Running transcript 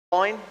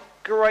Fine.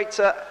 Great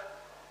to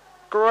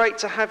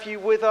have you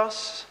with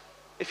us.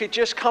 If you're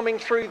just coming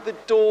through the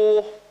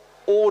door,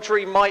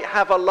 Audrey might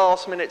have a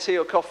last-minute tea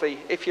or coffee,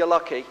 if you're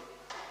lucky.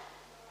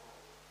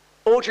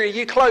 Audrey, are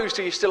you closed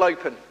or are you still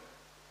open?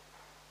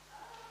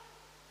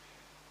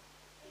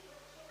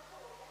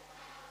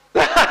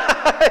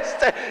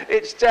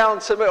 It's down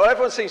to me. Well,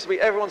 everyone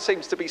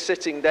seems to be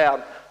sitting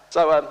down.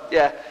 So,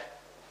 yeah,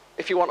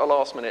 if you want a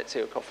last-minute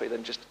tea or coffee,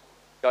 then just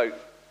go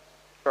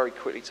very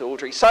quickly to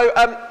Audrey. So,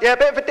 yeah, a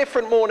bit of a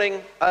different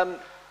morning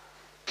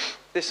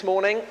this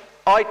morning.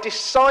 I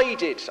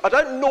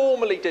don't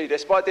normally do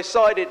this, but I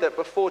decided that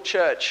before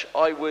church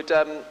I'd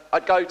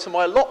go to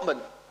my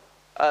allotment.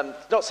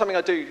 Not something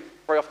I do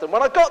very often.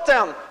 When I got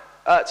down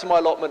to my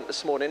allotment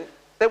this morning,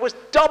 there was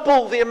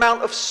double the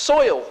amount of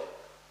soil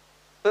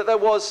that there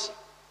was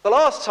the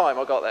last time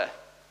I got there.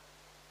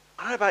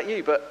 I don't know about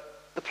you,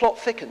 but the plot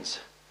thickens.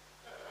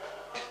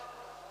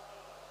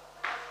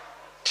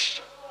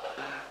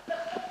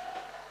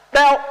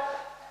 Now,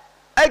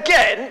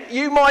 again,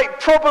 you might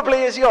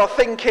probably, as you're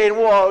thinking,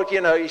 well, you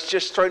know, he's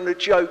just thrown a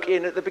joke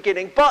in at the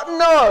beginning. But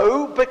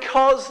no,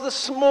 because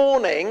this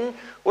morning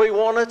we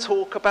want to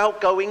talk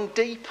about going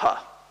deeper.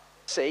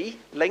 See?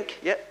 Link?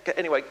 Yeah?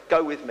 Anyway,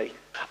 go with me.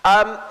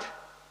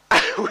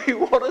 We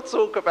want to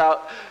talk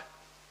about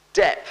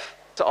depth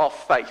to our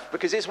faith,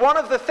 because it's one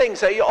of the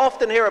things that you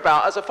often hear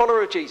about as a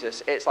follower of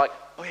Jesus. It's like,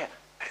 oh yeah,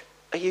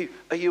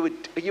 are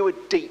you a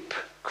deep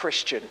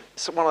Christian?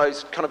 It's one of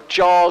those kind of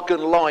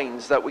jargon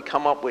lines that we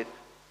come up with.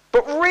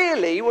 But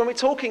really, when we're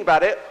talking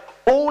about it,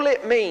 all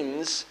it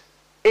means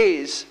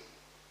is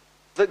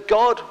that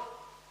God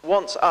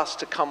wants us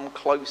to come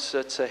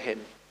closer to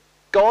him.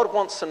 God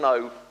wants to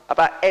know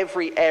about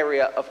every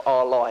area of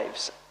our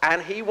lives,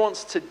 and he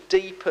wants to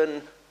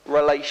deepen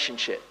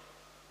relationship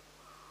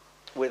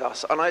with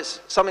us. And it's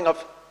something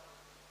I've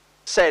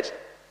said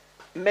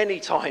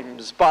many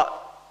times,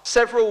 but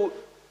several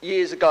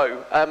years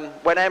ago,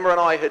 when Emma and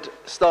I had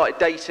started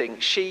dating,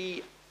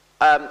 she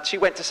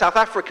went to South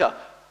Africa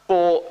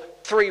for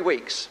 3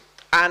 weeks.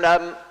 And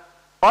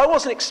I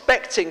wasn't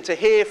expecting to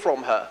hear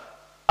from her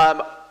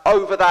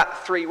over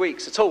that 3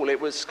 weeks at all. It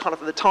was kind of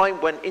the time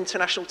when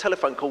international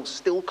telephone calls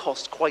still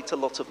cost quite a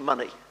lot of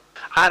money.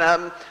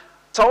 And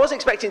so I wasn't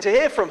expecting to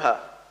hear from her.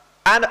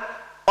 And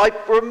I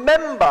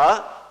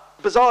remember,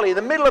 bizarrely, in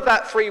the middle of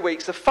that 3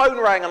 weeks, the phone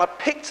rang and I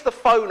picked the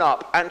phone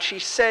up and she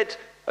said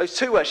those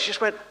two words. She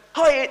just went,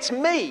 "Hi, it's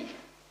me."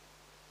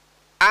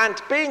 And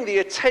being the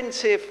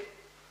attentive,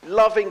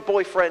 loving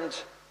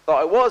boyfriend that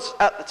I was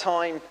at the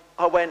time,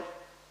 I went,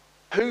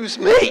 "Who's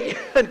me?"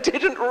 and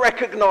didn't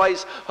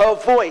recognize her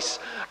voice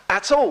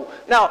at all.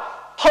 Now,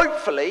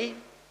 hopefully,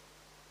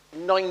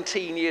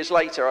 19 years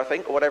later, I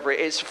think, or whatever it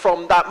is,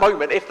 from that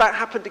moment, if that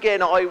happened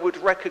again, I would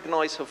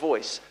recognize her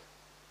voice.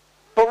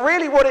 But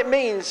really what it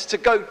means to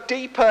go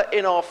deeper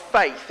in our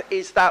faith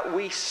is that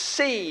we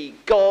see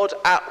God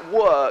at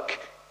work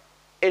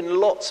in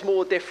lots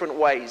more different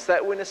ways.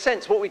 That in a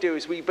sense what we do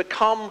is we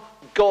become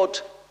God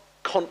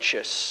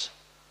conscious.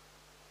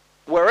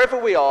 Wherever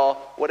we are,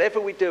 whatever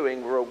we're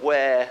doing, we're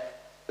aware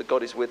that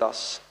God is with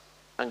us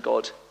and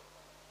God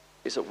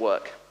is at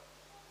work.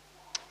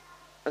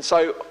 And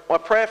so my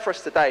prayer for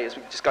us today as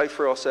we just go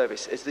through our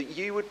service is that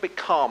you would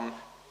become,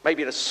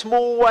 maybe in a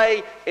small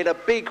way, in a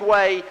big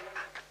way,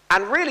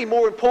 and really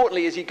more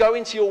importantly as you go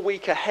into your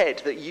week ahead,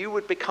 that you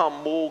would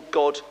become more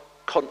God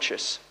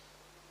conscious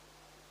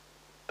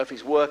of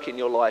his work in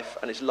your life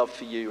and his love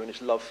for you and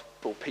his love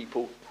for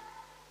people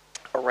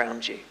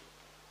around you.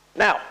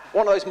 Now,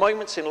 one of those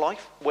moments in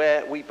life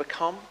where we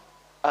become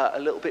a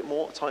little bit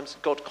more at times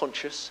God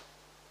conscious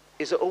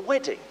is at a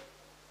wedding.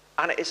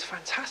 And it is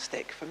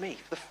fantastic for me.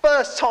 For the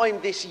first time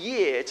this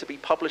year to be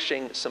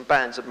publishing some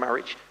bands of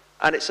marriage.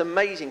 And it's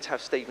amazing to have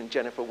Steve and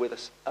Jennifer with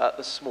us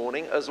this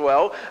morning as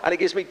well. And it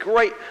gives me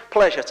great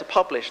pleasure to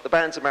publish the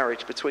bands of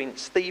marriage between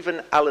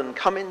Stephen Allen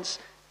Cummins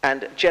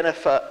and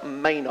Jennifer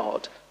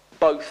Maynard,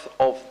 both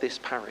of this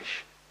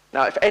parish.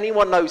 Now, if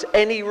anyone knows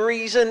any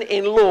reason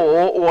in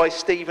law why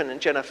Stephen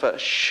and Jennifer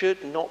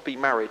should not be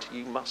married,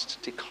 you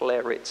must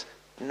declare it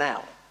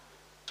now.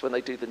 It's when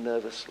they do the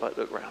nervous, like,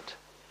 look round.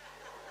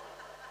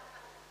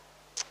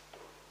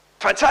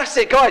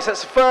 Fantastic, guys.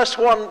 That's the first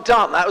one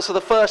done. That was for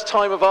the first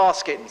time of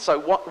asking. So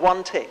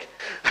one tick.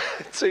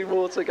 2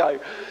 more to go.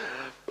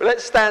 Well,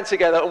 let's stand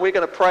together and we're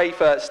going to pray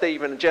for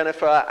Stephen and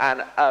Jennifer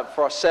and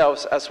for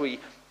ourselves as we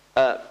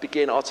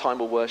begin our time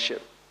of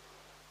worship.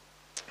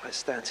 Let's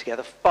stand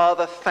together.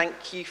 Father,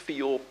 thank you for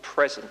your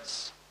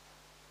presence.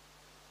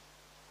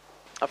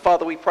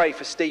 Father, we pray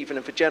for Stephen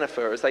and for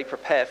Jennifer as they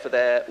prepare for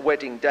their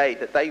wedding day,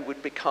 that they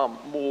would become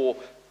more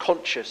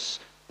conscious,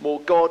 more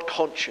God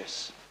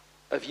conscious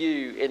of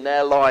you in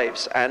their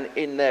lives and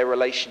in their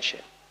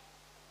relationship.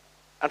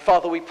 And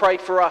Father, we pray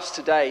for us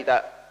today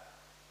that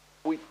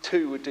we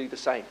too would do the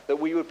same, that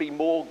we would be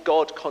more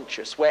God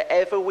conscious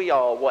wherever we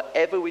are,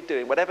 whatever we're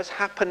doing, whatever's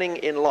happening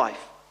in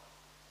life,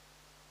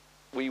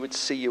 we would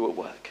see you at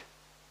work.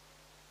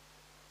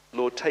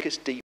 Lord, take us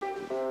deep.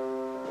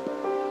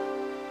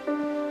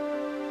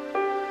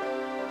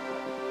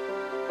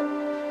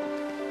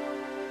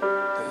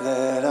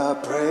 Let our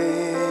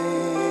praise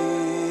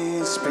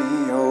be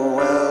your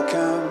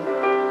welcome.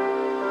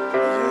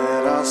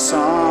 Let our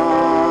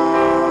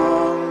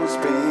songs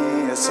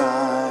be a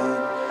sign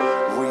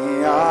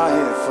we are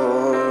here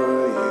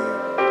for you.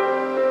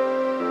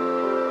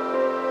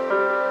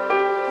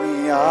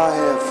 We are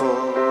here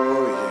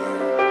for you.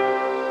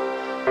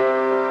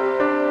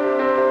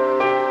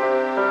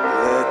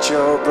 Let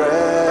your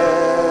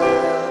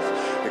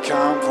breath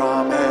come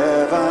from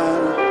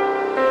heaven.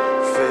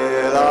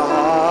 Fill our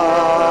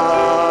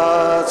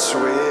hearts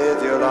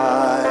with your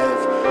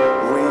life.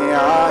 We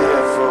are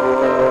here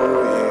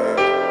for you.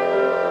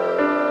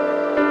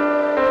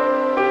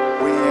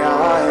 We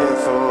are here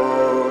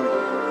for you.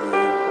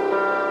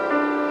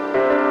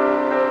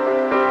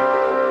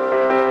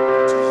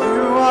 To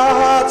you our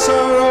hearts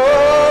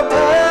are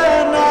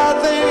open,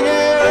 nothing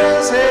here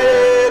is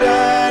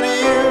hidden.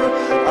 You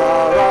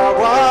are our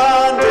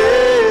one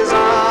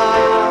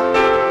desire.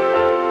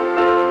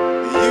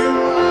 You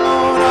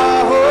alone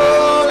are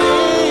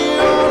holy,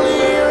 only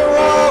you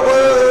are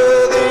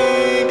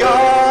worthy,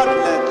 God.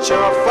 Let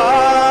your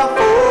fire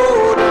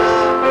fall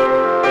down.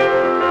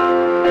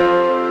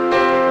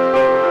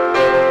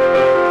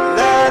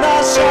 Let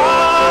our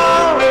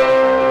shout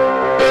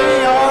be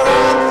your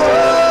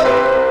anthem,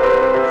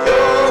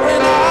 your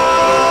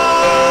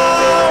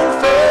renown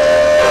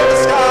fill the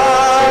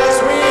skies.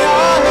 We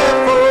are here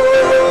for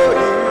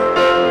you.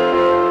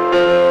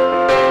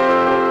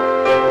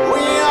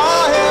 We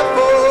are here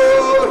for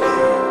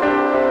you.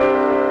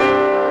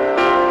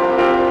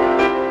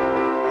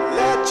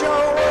 Let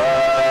your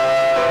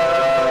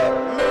word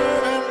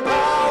move in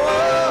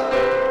power.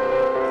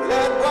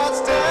 Let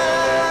what's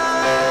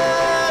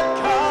dead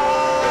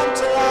come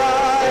to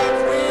life.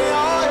 We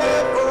are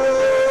here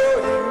for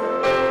you.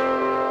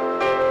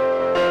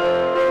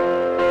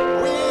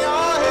 We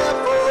are here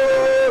for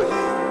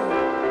you.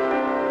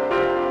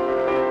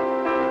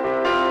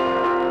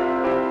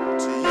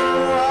 To you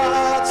our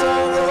hearts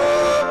are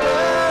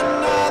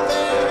open,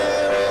 nothing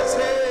here is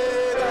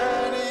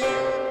hidden. You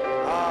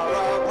are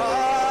our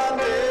one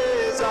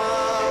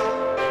desire.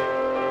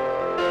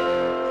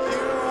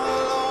 You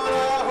alone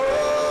are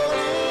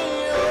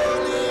holy,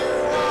 only you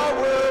are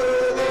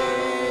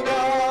worthy,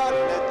 God.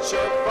 Let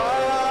your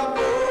fire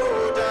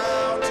fall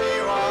down to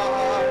you our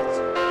hearts.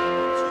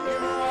 To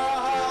you our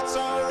hearts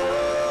are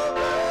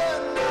open,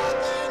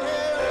 nothing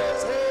here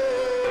is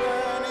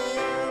hidden.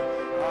 You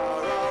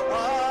are our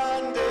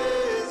one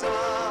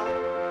desire.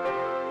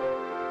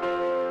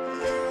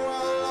 You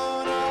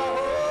alone are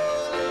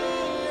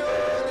holy,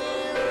 only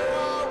you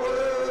are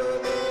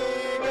worthy,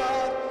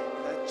 God.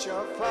 Let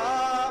your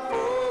fire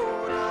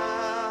fall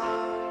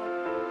down.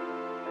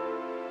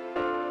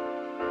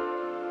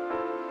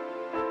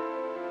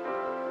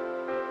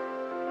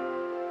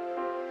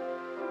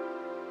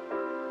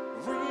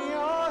 We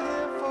are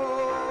here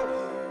for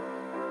you.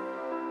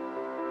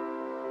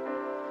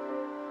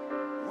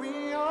 We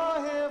are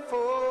here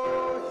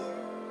for you.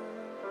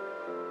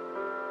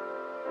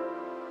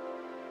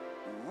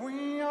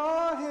 We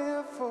are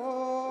here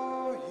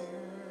for you.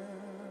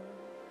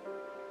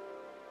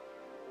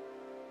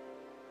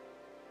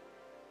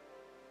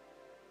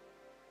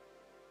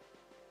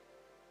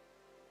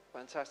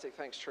 Fantastic,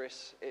 thanks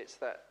Tris. It's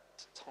that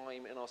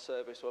time in our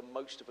service where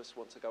most of us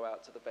want to go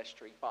out to the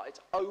vestry, but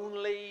it's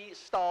only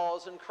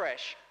Stars and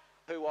Creche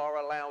who are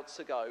allowed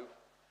to go,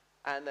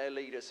 and their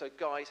leaders. So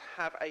guys,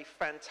 have a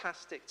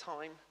fantastic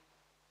time.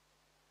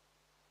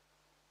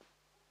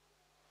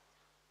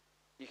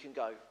 You can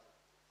go.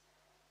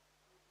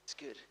 It's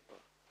good.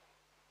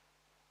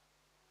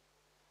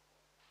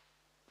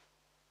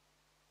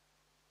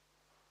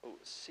 We'll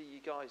see you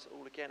guys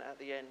all again at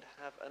the end.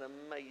 Have an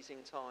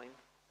amazing time.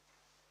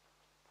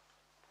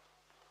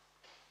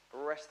 The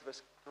rest of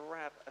us,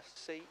 grab a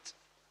seat.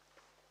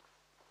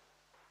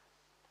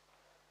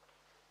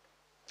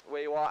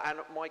 Where you are, and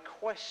my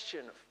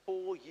question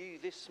for you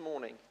this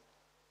morning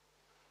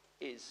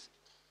is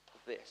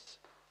this.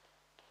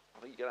 I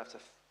think you're going to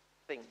have to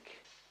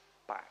think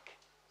back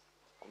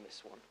on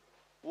this one.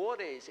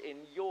 What is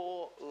in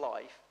your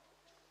life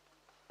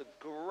the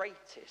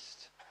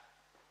greatest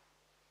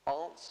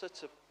answer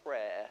to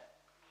prayer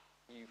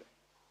you've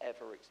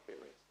ever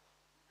experienced?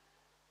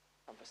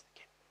 I'm just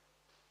thinking,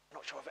 I'm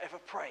not sure I've ever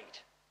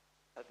prayed.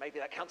 Maybe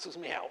that cancels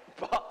me out,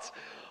 but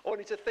I want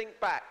you to think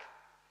back.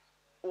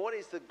 What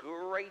is the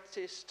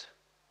greatest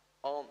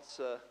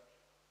answer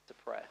to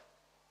prayer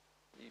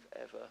you've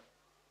ever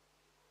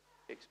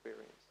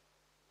experienced?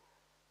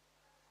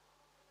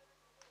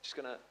 Just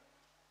going to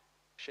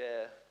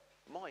share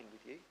mine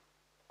with you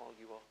while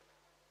you are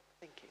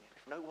thinking.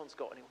 If no one's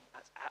got anyone,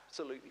 that's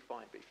absolutely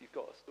fine. But if you've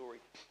got a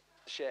story to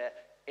share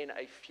in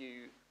a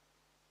few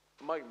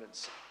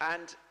moments.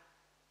 And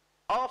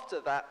after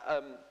that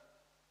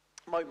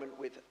moment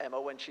with Emma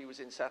when she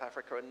was in South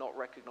Africa and not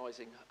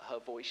recognising her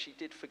voice, she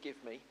did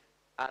forgive me.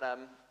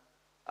 And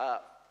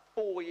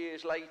 4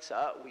 years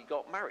later, we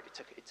got married.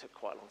 It took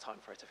quite a long time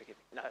for her to forgive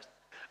me. No,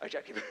 I'm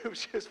joking. It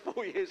was just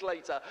 4 years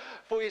later.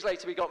 4 years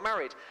later, we got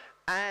married.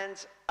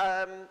 And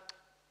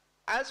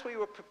as we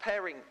were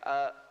preparing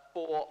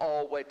for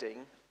our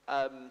wedding,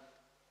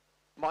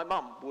 my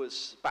mum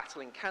was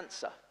battling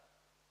cancer.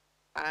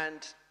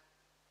 And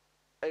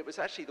it was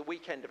actually the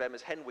weekend of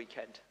Emma's hen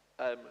weekend.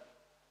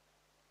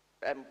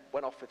 Em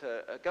went off with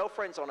her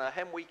girlfriends on her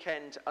hen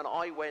weekend, and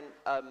I went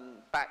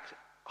back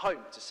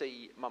home to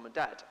see mum and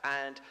dad.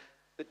 And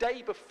the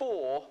day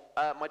before,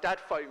 my dad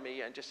phoned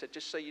me and just said,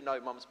 just so you know,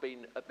 mum's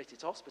been admitted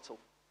to hospital.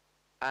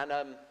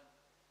 And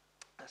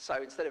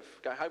so instead of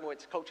going home, I went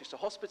to Colchester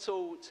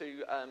Hospital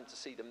to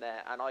see them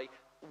there. And I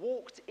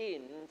walked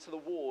into the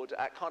ward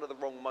at kind of the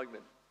wrong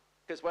moment.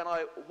 Because when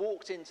I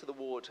walked into the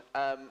ward,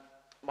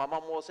 my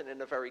mum wasn't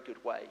in a very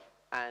good way.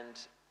 And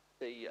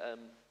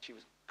she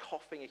was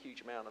coughing a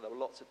huge amount, and there were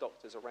lots of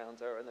doctors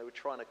around her, and they were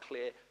trying to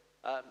clear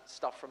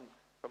stuff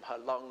from her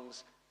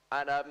lungs.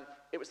 And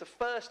it was the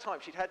first time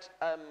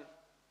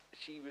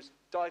she was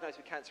diagnosed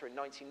with cancer in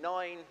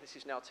 1999. This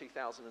is now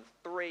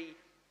 2003.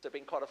 So it's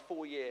been quite a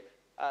four-year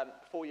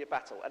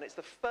battle. And it's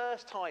the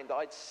first time that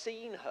I'd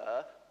seen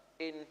her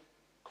in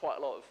quite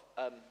a lot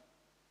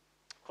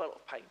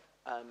of pain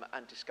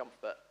and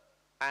discomfort.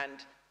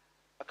 And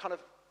I kind of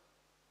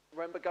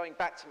remember going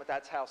back to my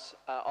dad's house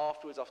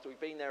afterwards, after we'd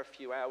been there a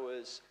few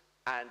hours,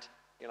 and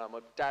my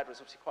dad was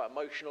obviously quite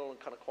emotional and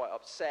kind of quite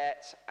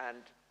upset, and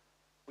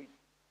we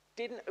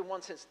didn't, in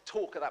one sense,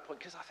 talk at that point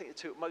because I think the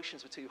two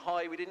emotions were too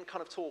high. We didn't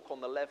kind of talk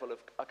on the level of,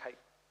 okay,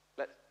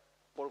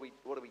 what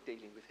are we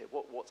dealing with here?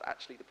 What's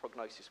actually the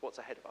prognosis? What's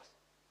ahead of us?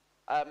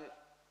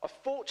 I'm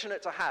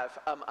fortunate to have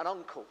an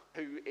uncle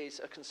who is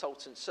a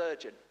consultant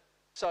surgeon.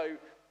 So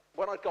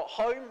when I got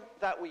home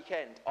that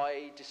weekend,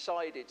 I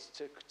decided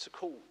to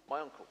call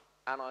my uncle.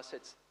 And I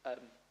said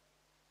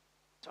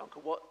to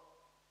Uncle,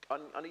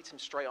 I need some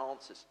straight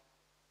answers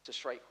to a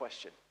straight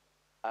question.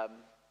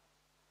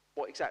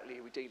 What exactly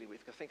are we dealing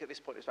with? Because I think at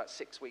this point it was about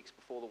 6 weeks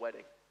before the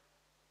wedding.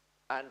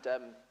 And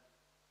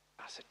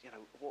I said,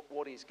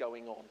 what is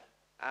going on?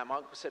 And my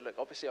uncle said, look,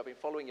 obviously I've been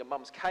following your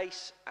mum's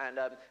case, and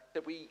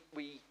that we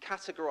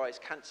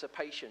categorise cancer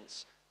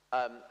patients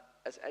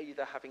as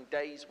either having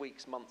days,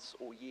 weeks, months,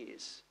 or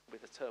years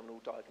with a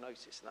terminal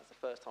diagnosis. And that's the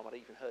first time I'd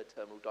even heard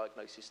terminal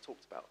diagnosis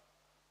talked about.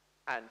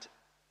 And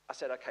I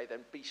said, okay,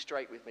 then be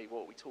straight with me.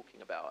 What are we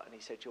talking about? And he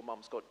said, your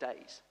mum's got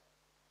days.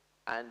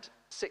 And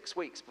 6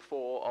 weeks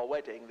before our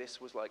wedding,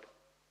 this was like,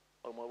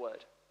 oh my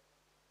word.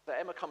 So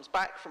Emma comes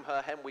back from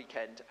her hen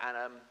weekend,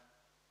 and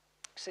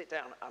sit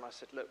down, and I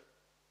said, look,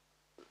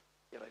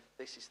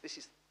 this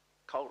is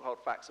cold hard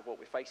facts of what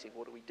we're facing.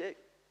 What do we do?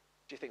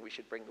 Do you think we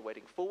should bring the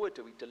wedding forward?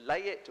 Do we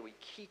delay it? Do we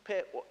keep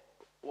it?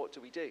 What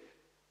do we do?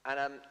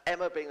 And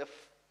Emma, being the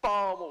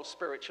far more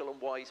spiritual and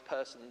wise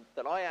person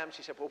than I am,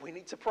 she said, well, we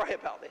need to pray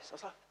about this. I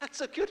was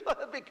like,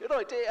 that'd be a good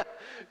idea.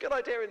 Good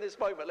idea in this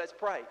moment. Let's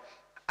pray.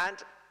 And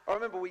I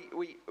remember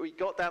we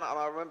got down, and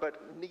I remember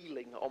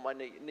kneeling on my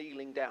knee,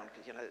 kneeling down,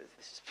 because,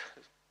 this is,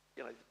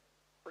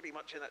 pretty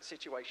much in that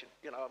situation.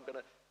 I'm going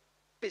to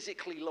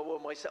physically lower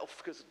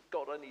myself because,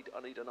 God, I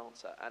need an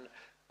answer. And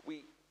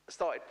we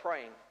started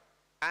praying.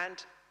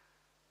 And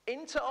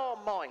into our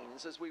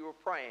minds, as we were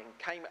praying,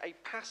 came a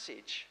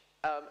passage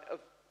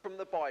from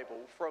the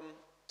Bible, from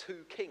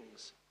 2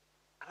 Kings.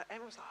 And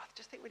Emma was like, I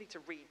just think we need to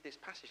read this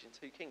passage in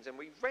 2 Kings. And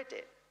we read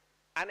it.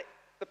 And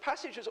the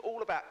passage was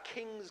all about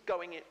kings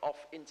going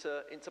off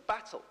into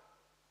battle.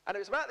 And it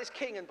was about this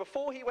king, and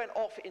before he went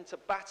off into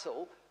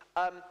battle,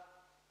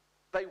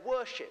 they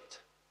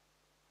worshipped.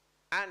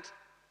 And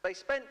they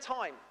spent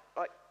time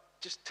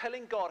just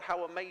telling God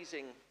how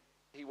amazing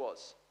he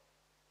was.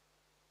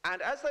 And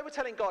as they were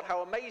telling God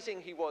how amazing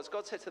he was,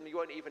 God said to them, you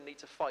won't even need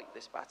to fight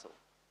this battle.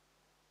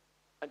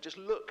 And just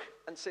look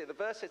and see. The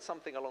verse said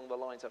something along the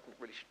lines, I haven't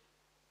really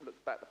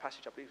looked back the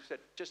passage up, but he said,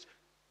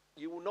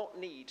 you will not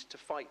need to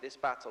fight this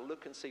battle.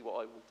 Look and see what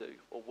I will do,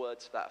 or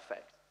words to that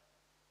effect.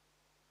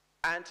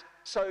 And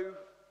so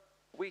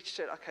we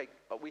said, okay,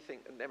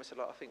 and Emma said,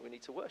 I think we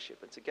need to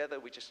worship. And together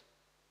we just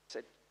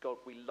said, God,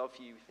 we love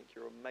you. We think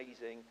you're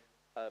amazing.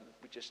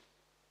 We're just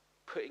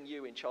putting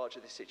you in charge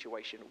of this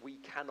situation. We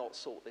cannot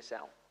sort this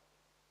out.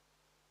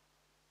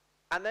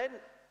 And then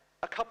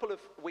a couple of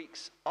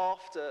weeks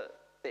after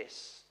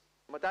this,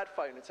 my dad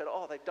phoned and said,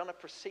 they've done a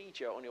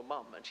procedure on your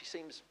mum, and she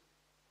seems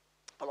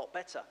a lot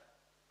better.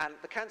 And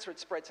the cancer had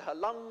spread to her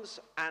lungs,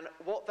 and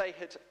what they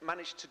had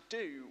managed to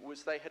do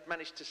was they had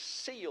managed to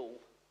seal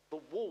the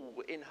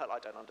wall in her, I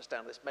don't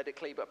understand this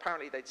medically, but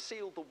apparently they'd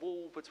sealed the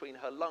wall between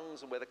her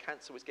lungs and where the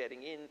cancer was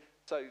getting in,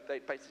 so they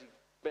basically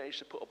managed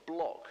to put a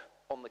block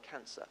on the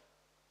cancer.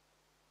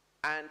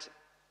 And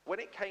when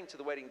it came to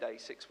the wedding day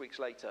 6 weeks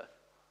later,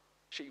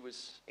 she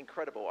was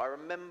incredible. I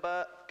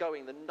remember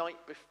going the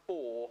night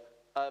before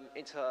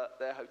into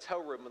their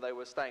hotel room when they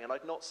were staying, and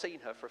I'd not seen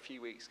her for a few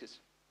weeks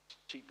because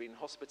she'd been in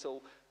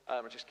hospital.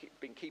 I just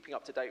been keeping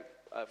up to date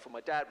from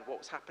my dad with what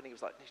was happening. He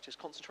was like, just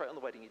concentrate on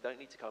the wedding. You don't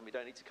need to come.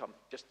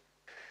 Just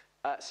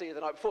see you the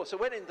night before. So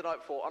I went in the night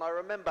before, and I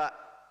remember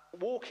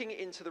walking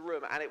into the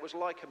room, and it was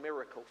like a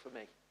miracle for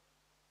me.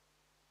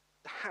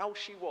 How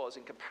she was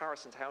in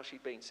comparison to how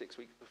she'd been 6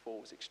 weeks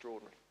before was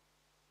extraordinary.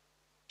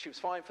 She was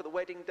fine for the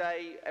wedding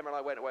day. Emma and I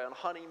went away on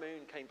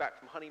honeymoon, came back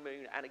from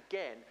honeymoon, and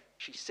again,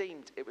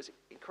 it was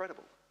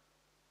incredible.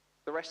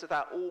 The rest of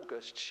that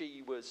August,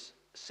 she was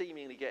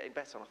seemingly getting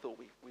better, and I thought,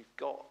 we've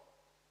got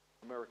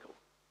a miracle.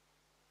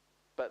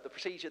 But the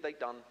procedure they'd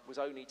done was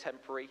only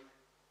temporary.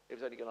 It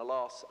was only going to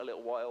last a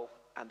little while,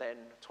 and then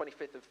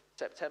 25th of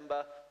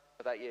September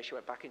of that year, she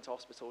went back into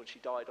hospital, and she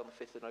died on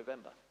the 5th of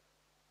November.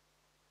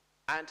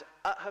 And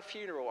at her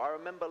funeral, I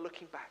remember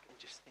looking back and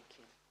just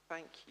thinking,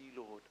 thank you,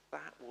 Lord.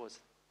 That was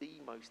the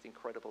most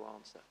incredible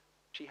answer.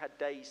 She had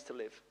days to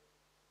live,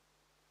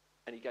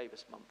 and he gave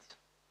us months.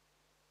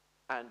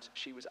 And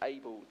she was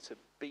able to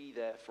be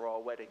there for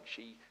our wedding.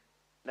 She,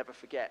 never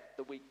forget,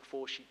 the week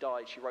before she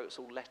died, she wrote us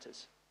all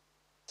letters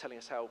telling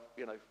us how,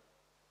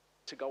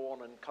 to go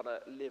on and kind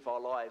of live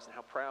our lives and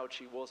how proud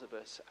she was of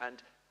us.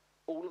 And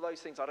all of those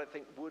things I don't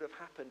think would have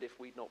happened if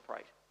we'd not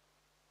prayed.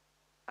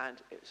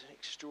 And it was an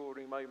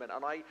extraordinary moment.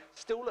 And I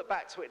still look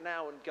back to it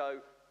now and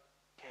go,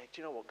 yeah,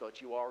 do you know what, God?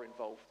 You are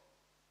involved.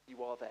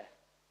 You are there.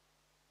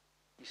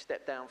 You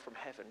step down from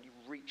heaven. You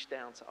reach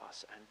down to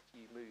us and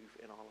you move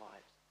in our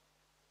lives.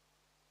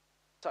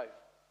 So,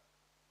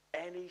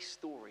 any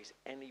stories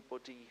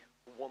anybody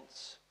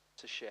wants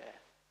to share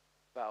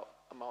about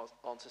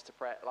answers to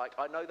prayer? Like,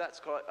 I know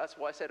that's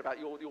what I said about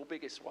your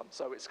biggest one.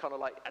 So it's kind of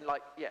like,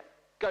 yeah,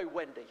 go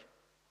Wendy.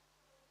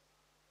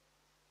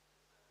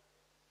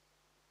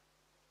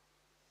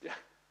 Yeah.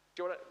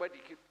 Do you want to, Wendy,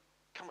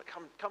 come,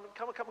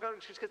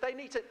 because they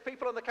need to,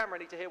 people on the camera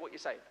need to hear what you're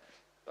saying.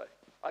 So,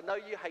 I know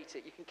you hate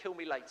it. You can kill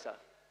me later.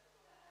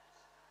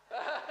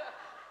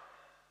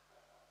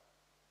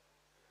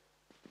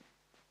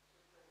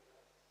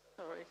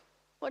 Sorry.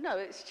 Well, no,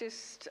 it's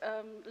just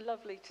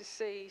lovely to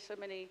see so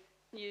many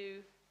new,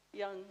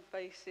 young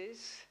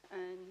faces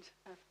and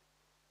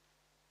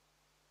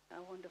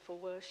a wonderful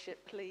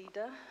worship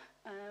leader,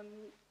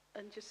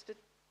 and just a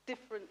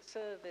different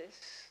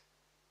service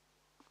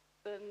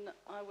than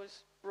I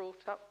was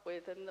brought up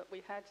with and that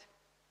we had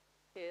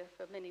here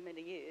for many,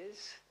 many years.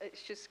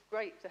 It's just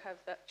great to have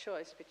that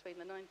choice between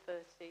the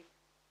 9:30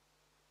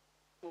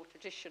 more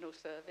traditional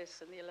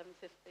service and the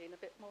 11:15 a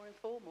bit more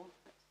informal.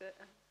 That's it.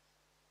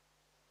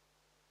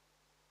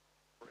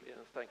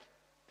 Brilliant, thank you.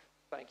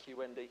 Thank you,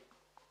 Wendy.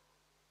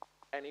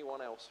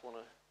 Anyone else want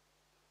to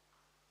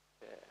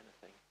share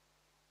anything?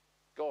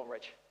 Go on,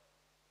 Reg.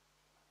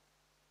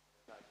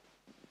 No.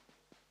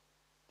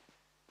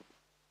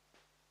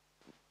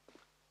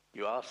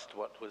 You asked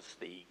what was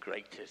the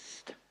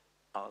greatest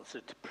answer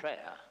to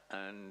prayer,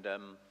 and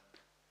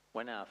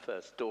when our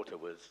first daughter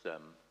was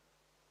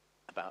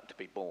about to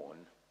be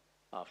born,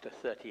 after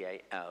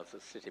 38 hours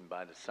of sitting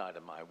by the side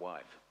of my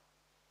wife,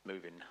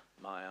 moving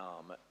my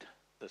arm at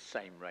the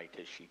same rate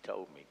as she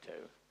told me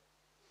to,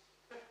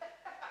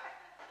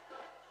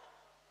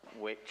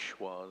 which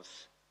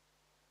was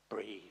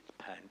breathe,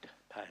 pant,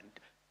 pant,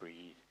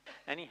 breathe.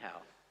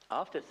 Anyhow,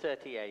 after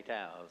 38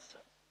 hours,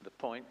 the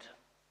point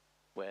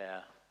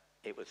where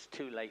it was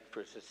too late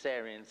for a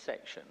cesarean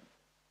section,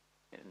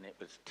 and it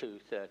was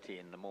 2:30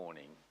 in the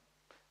morning,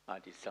 I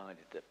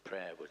decided that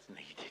prayer was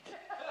needed.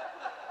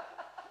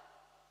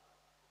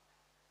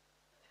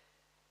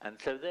 And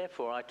so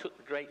therefore I took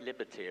the great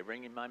liberty of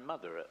ringing my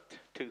mother at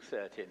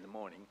 2:30 in the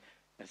morning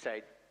and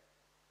said,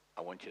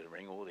 I want you to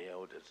ring all the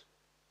elders.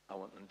 I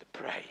want them to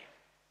pray.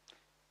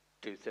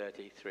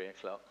 2:30, 3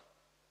 o'clock,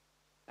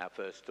 our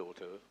first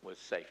daughter was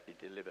safely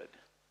delivered.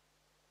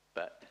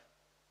 But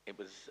it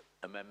was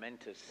a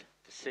momentous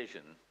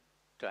decision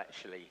to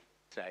actually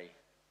say,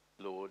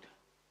 Lord,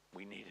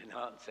 we need an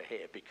answer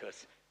here,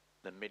 because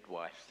the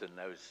midwives and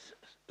those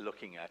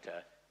looking at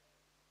her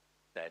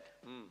said,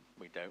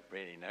 we don't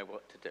really know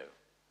what to do.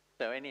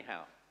 So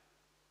anyhow,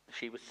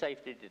 she was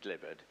safely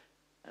delivered,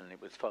 and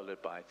it was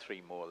followed by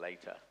 3 more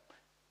later.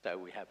 So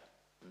we have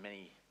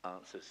many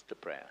answers to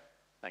prayer.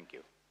 Thank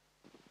you.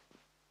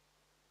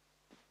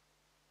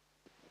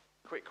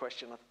 Quick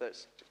question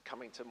that's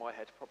coming to my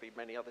head, probably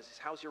many others, is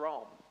how's your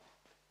arm?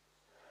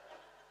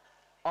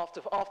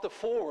 After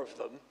 4 of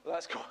them,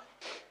 that's quite...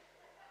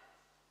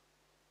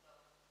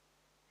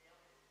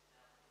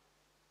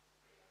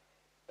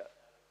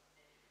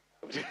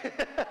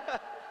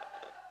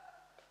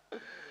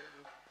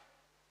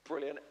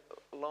 Brilliant.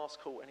 Last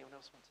call. Anyone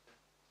else want to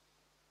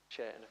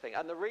share anything?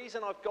 And the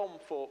reason I've gone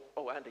for...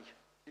 Oh, Andy,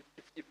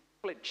 you've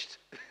flinched.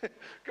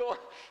 Go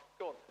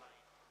on.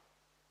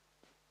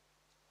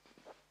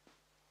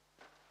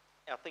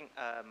 I think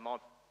my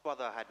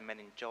brother had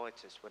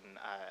meningitis when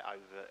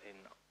over in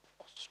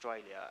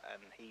Australia,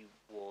 and he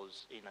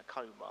was in a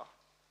coma.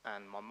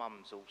 And my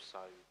mum's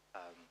also,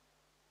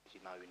 as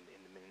you know,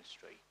 in the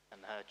ministry,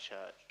 and her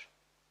church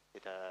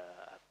did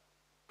a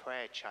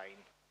prayer chain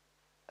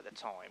at the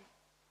time.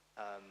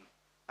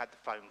 Had the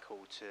phone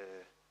call to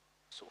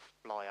sort of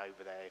fly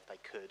over there if they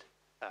could,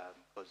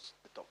 because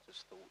the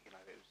doctors thought, it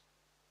was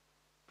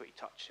pretty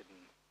touch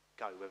and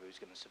go whether he was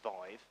going to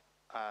survive.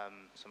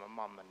 So my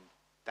mum and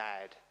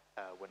dad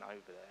went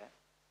over there,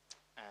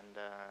 and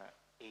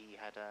he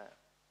had a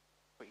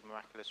pretty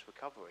miraculous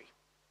recovery.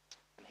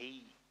 And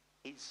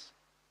his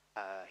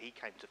he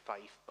came to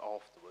faith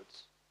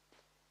afterwards,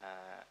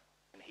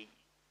 and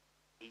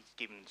he's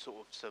given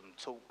sort of some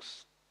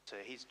talks to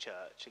his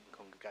church and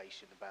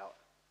congregation about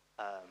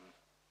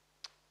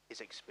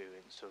his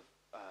experience of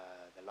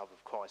the love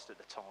of Christ at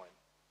the time,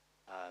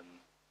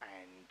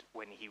 and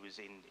when he was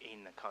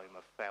in the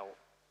coma, felt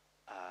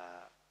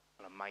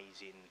an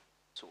amazing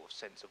sort of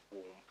sense of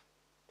warmth.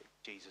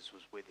 Jesus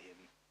was with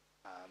him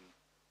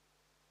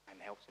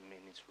and helped him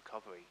in his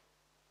recovery.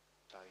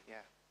 So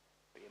yeah,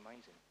 pretty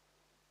amazing.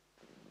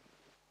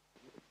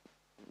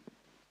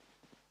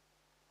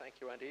 Thank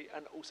you, Andy.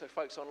 And also,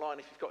 folks online,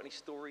 if you've got any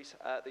stories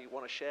that you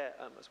want to share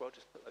as well,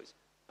 just put those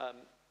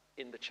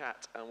in the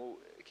chat and we'll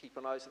keep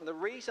on those. And the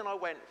reason I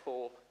went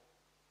for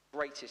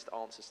greatest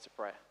answers to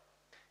prayer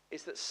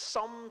is that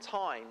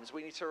sometimes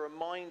we need to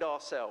remind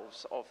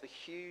ourselves of the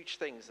huge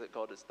things that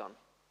God has done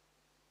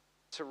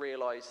to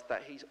realise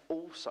that he's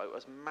also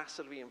as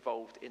massively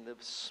involved in the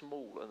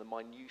small and the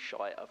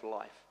minutiae of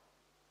life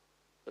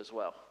as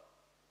well.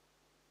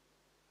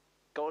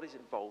 God is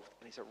involved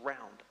and he's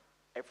around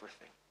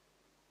everything.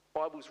 The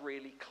Bible's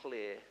really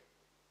clear.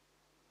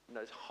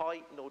 No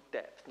height nor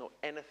depth nor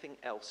anything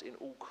else in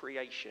all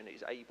creation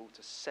is able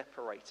to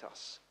separate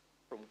us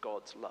from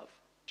God's love.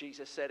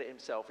 Jesus said it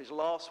himself. His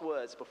last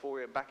words before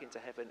he went back into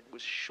heaven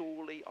was,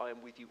 "Surely I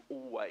am with you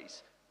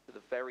always to the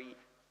very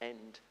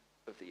end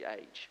of the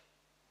age."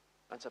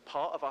 And so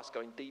part of us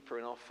going deeper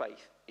in our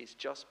faith is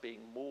just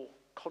being more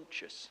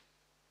conscious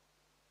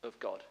of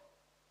God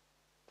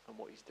and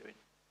what he's doing.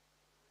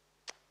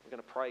 We're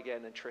going to pray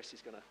again, and Triss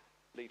is going to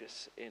lead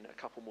us in a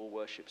couple more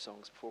worship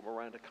songs before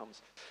Miranda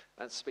comes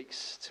and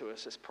speaks to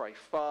us. Let's pray.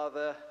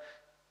 Father,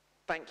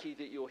 thank you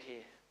that you're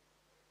here.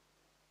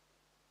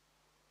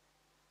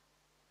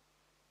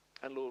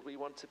 And Lord, we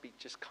want to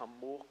become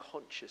more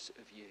conscious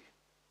of you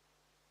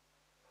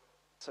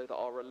so that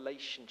our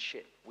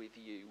relationship with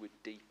you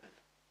would deepen.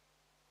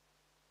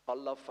 Our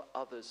love for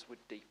others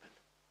would deepen.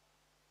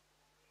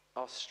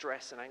 Our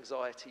stress and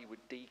anxiety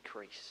would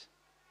decrease.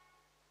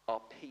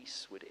 Our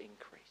peace would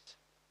increase.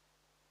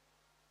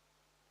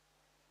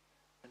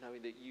 And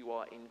knowing that you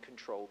are in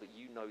control, that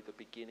you know the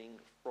beginning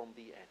from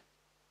the end.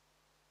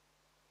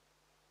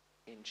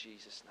 In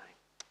Jesus' name,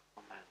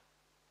 amen.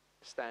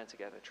 Stand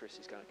together. Triss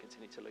is going to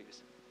continue to lead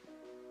us.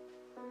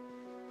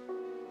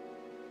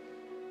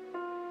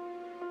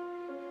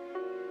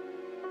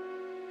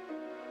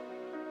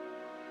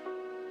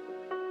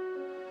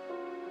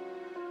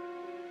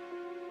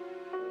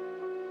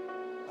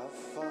 Our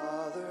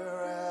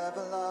Father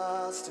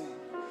everlasting,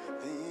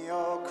 the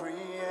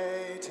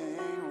all-creating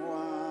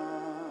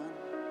one,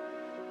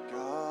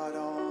 God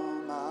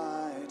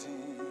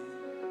Almighty,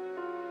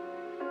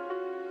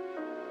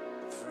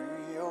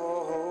 through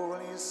your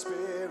Holy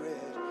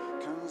Spirit,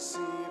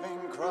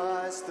 conceiving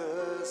Christ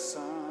the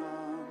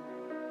Son,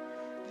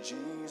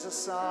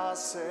 Jesus our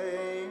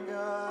Savior.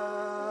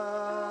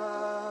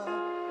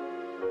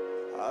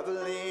 I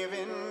believe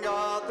in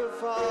God the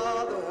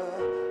Father,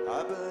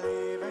 I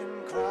believe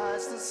in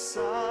Christ the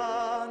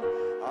Son,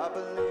 I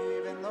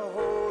believe in the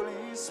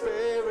Holy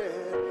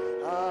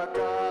Spirit, our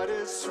God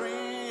is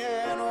three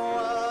in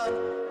one.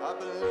 I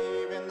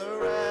believe in the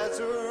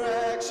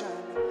resurrection,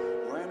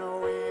 when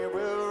we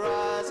will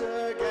rise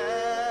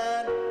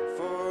again,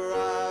 for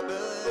I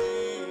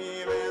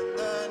believe in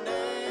the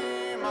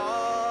name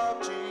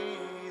of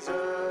Jesus.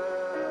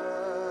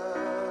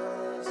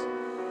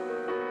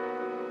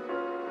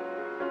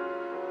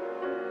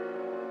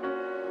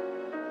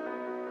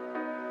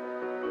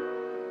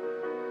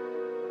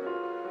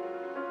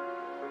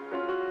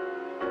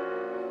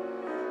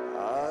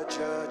 Our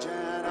judge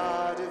and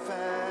our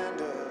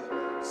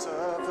defender,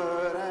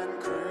 suffered and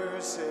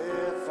crucified.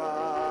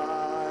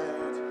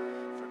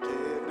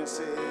 Forgiveness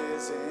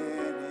is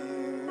in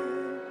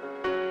you.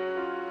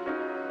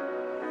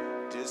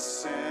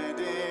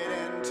 Descended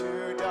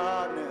into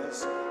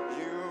darkness,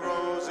 you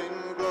rose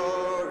in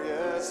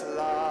glorious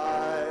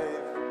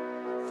life,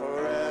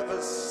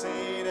 forever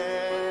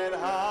seated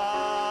high.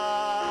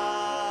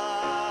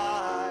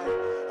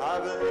 I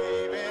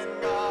believe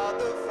in God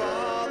the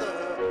Father,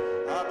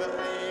 I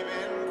believe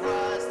in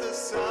Christ the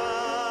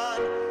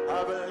Son,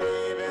 I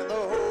believe in the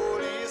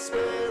Holy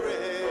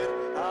Spirit,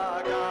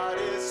 our God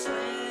is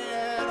three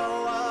in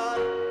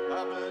one.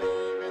 I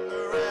believe in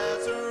the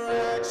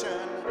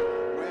resurrection,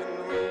 when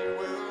we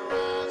will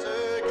rise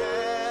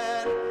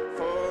again,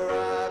 for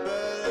I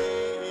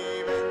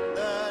believe in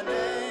the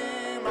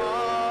name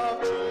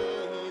of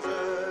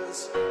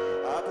Jesus.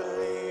 I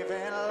believe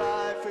in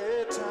life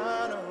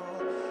eternal,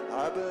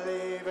 I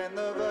believe in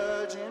the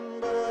virgin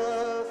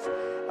birth,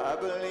 I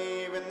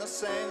believe in the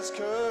saints'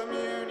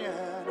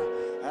 communion,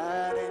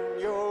 and in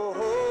your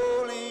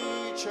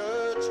holy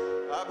church.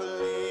 I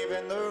believe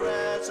in the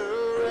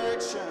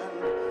resurrection,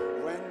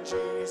 when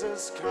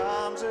Jesus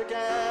comes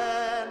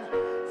again,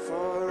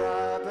 for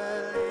I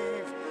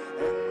believe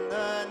in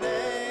the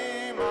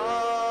name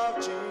of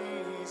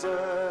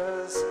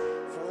Jesus.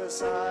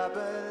 First I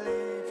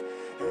believe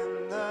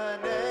in the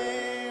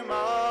name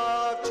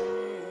of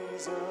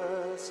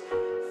Jesus,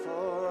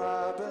 for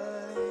I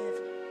believe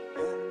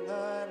in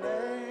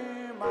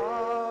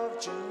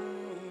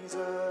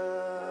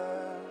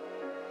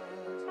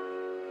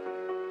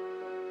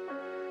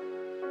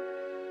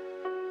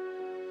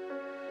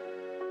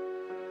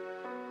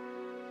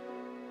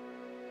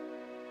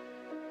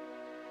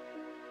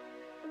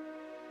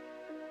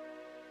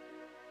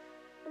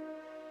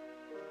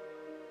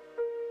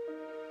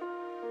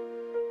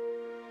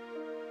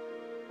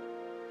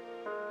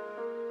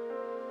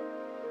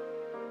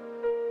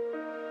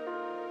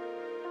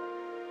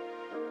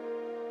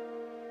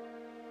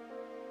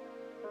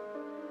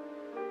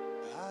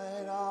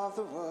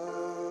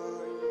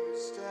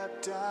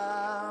Step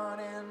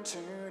down into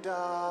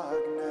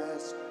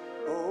darkness,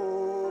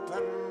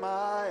 open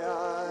my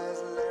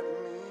eyes, let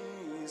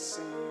me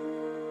see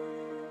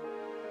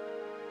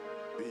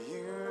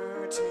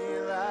beauty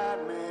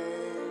that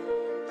made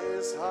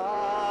this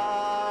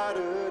heart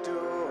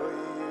adore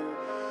you,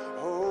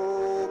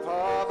 hope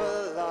of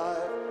a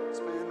life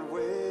spent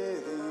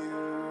with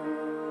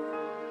you.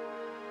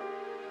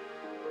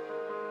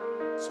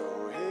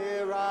 So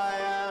here I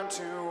am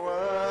to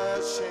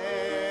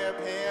worship,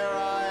 here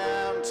I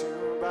am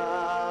to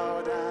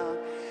bow down,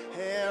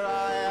 here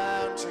I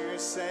am to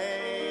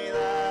say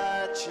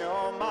that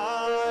you're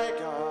my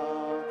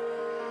God.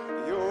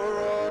 You're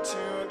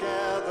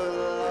altogether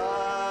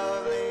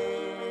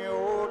lovely,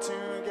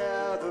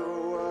 altogether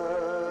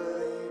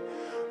worthy,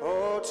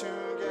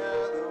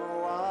 altogether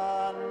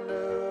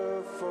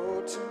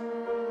wonderful to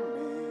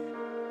me.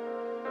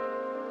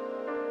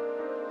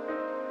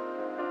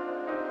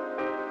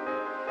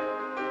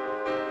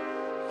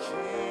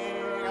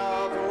 King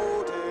of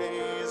all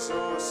days,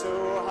 oh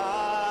so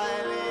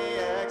highly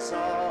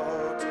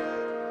exalted,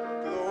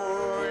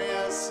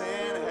 glorious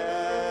in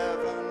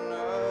heaven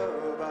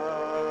above.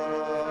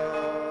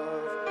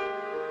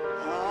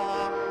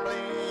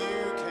 Humbly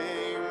you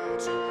came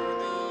to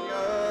the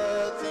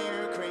earth you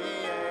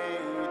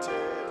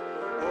created,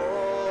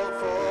 all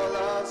for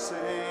love's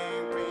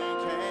sake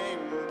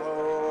became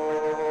poor.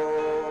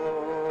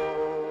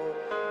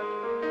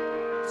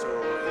 So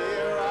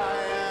here I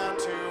am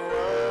to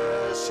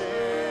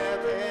worship,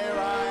 here I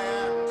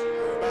am to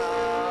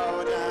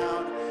bow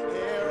down,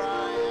 here I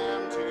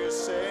am to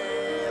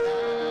say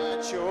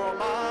that you're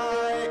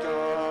my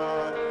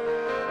God.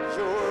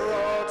 You're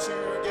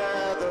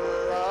altogether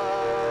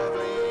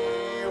lovely,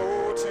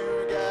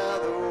 altogether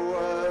worthy, altogether wonderful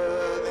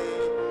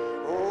to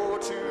me.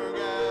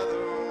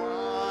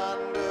 So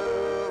here I am to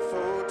worship,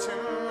 here I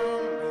am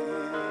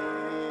to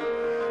bow down,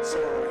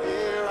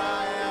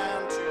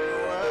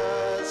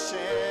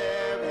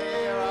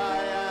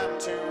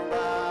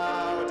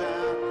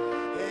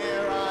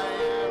 here I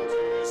am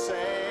to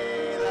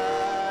say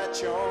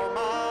that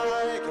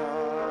you're my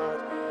God.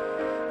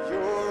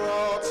 You're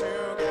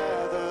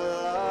altogether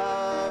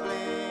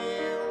lovely,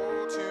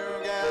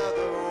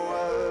 altogether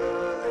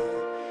worthy,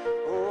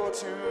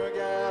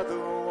 altogether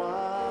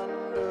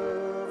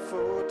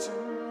wonderful to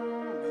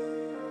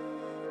me.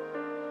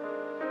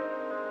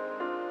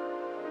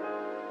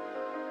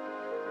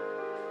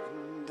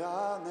 And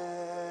I'll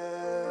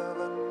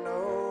never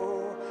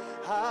know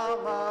how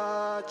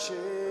much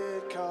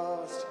it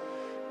cost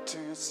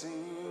to see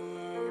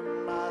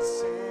my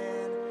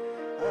sin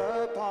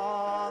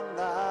upon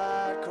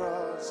that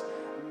cross.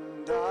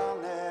 And I'll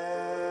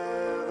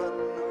never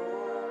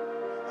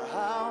know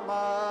how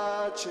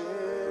much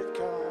it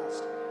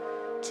cost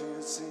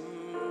to see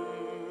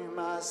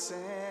my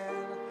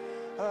sin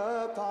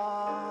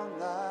upon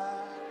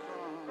that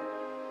cross.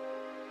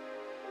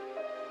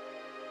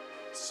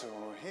 So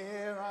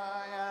here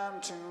I am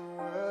to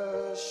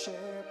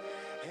worship,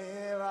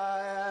 here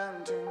I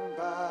am to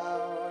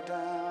bow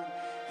down,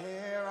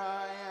 here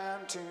I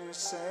am to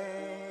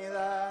say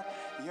that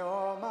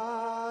you're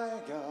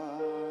my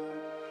God.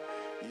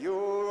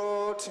 You're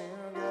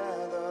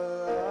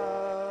altogether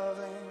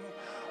lovely,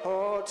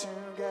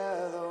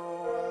 altogether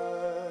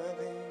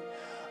worthy,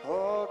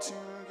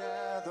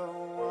 altogether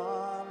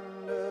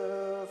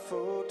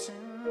wonderful to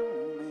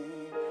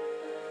me.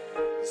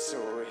 So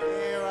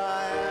here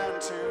I am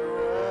to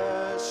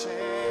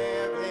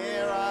worship,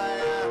 here I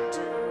am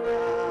to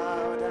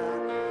bow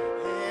down,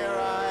 here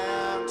I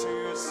am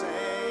to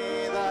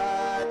say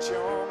that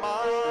you're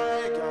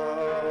my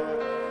God.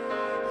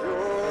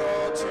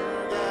 You're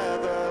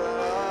altogether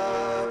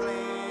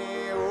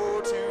lovely,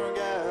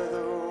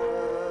 altogether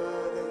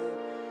worthy,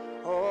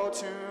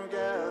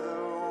 altogether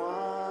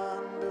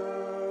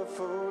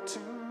wonderful to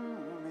me.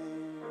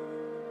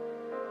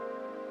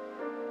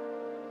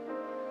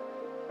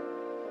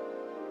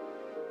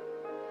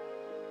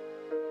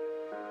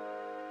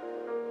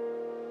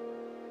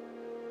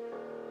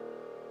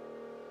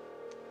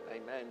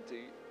 Amen. Do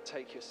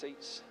take your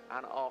seats.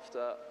 And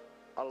after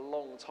a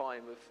long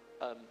time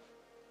of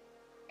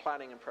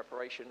planning and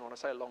preparation, when I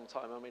say a long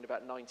time, I mean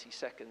about 90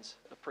 seconds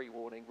of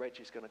pre-warning, Reg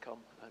is going to come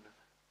and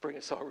bring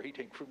us our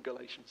reading from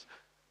Galatians.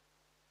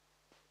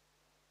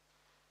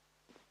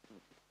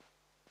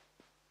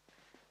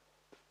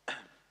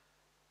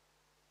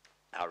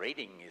 Our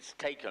reading is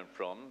taken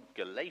from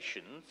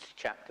Galatians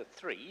chapter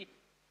 3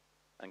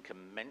 and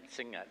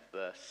commencing at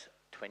verse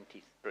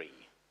 23.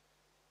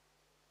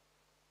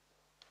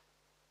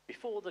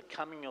 Before the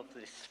coming of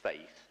this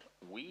faith,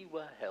 we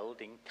were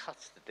held in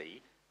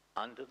custody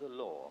under the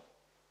law,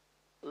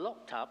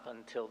 locked up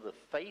until the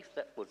faith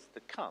that was to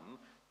come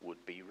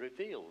would be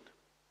revealed.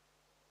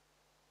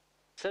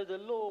 So the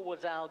law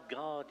was our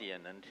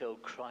guardian until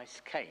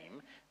Christ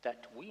came,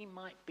 that we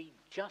might be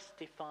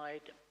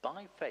justified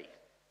by faith.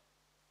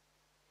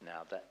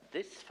 Now that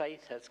this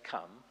faith has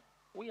come,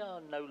 we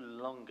are no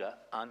longer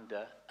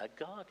under a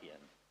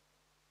guardian.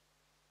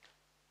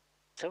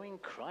 So in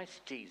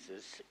Christ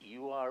Jesus,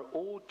 you are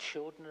all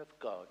children of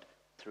God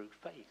through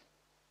faith.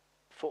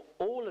 For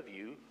all of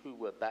you who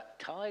were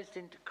baptized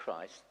into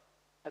Christ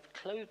have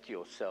clothed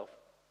yourself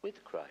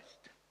with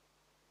Christ.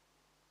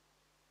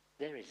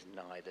 There is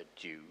neither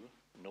Jew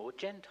nor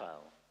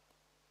Gentile,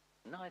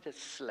 neither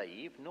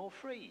slave nor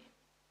free,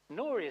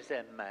 nor is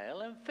there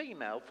male and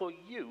female, for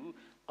you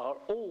are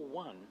all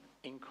one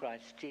in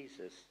Christ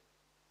Jesus.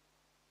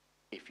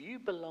 If you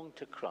belong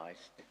to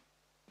Christ,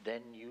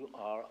 then you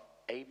are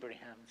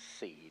Abraham's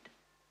seed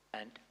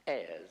and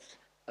heirs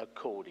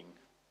according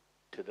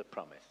to the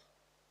promise.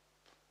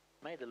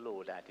 May the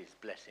Lord add his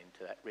blessing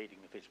to that reading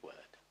of his word.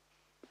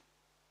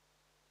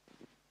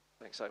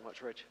 Thanks so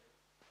much, Rich.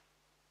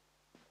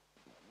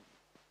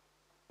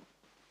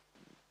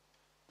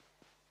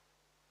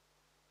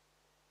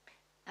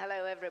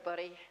 Hello,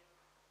 everybody.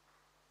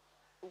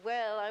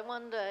 Well, I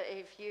wonder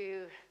if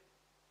you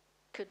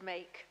could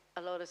make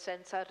a lot of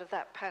sense out of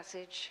that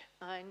passage.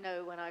 I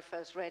know when I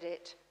first read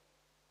it,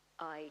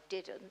 I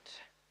didn't.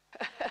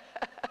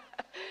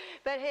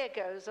 But here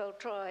goes. I'll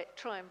try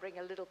and bring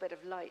a little bit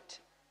of light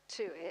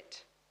to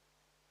it.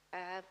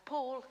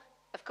 Paul,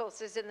 of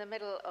course, is in the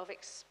middle of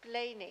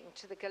explaining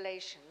to the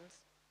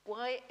Galatians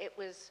why it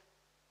was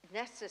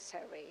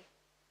necessary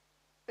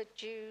for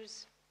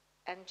Jews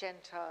and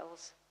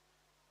Gentiles.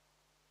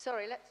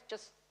 Sorry, let's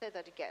just say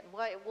that again.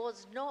 Why it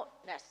was not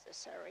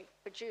necessary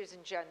for Jews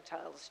and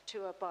Gentiles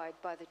to abide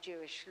by the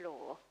Jewish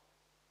law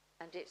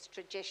and its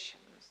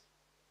traditions,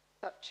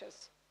 such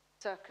as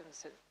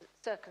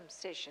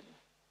circumcision,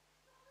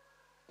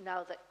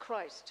 now that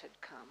Christ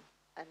had come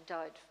and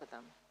died for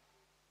them.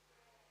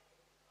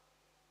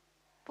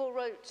 Paul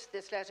wrote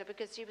this letter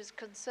because he was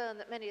concerned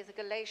that many of the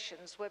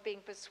Galatians were being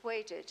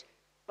persuaded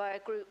by a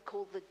group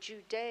called the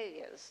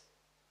Judaeans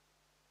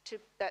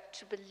that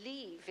to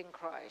believe in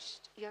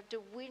Christ, you have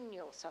to win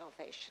your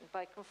salvation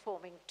by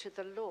conforming to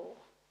the law,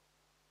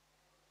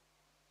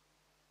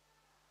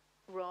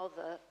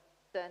 rather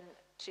than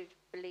to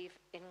believe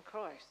in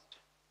Christ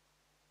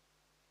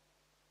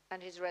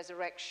and his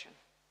resurrection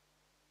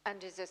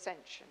and his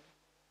ascension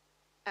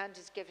and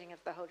his giving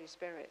of the Holy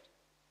Spirit.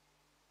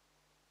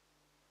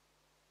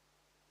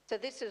 So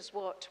this is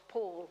what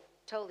Paul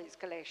told these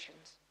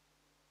Galatians,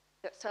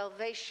 that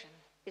salvation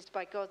is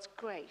by God's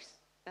grace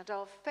and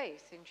our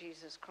faith in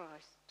Jesus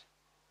Christ.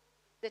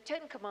 The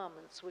 10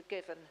 Commandments were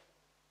given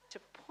to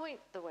point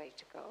the way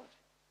to God.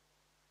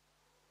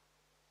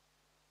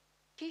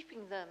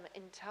 Keeping them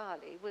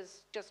entirely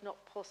was just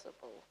not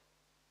possible.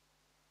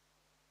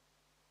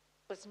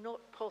 It was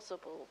not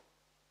possible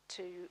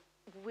to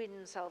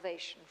win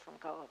salvation from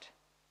God.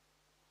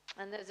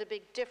 And there's a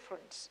big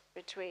difference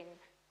between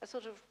a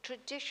sort of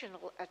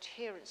traditional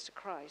adherence to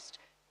Christ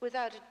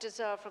without a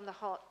desire from the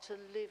heart to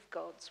live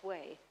God's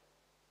way.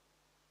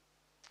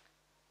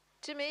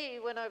 To me,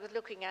 when I was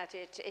looking at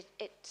it,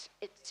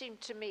 it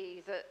seemed to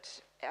me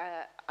that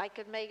I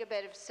could make a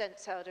bit of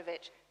sense out of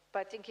it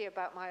by thinking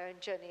about my own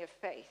journey of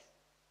faith.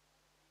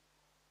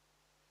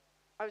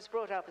 I was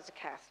brought up as a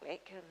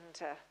Catholic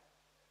and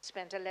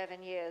spent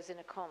 11 years in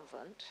a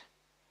convent.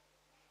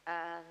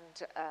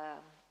 And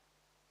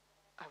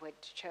I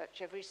went to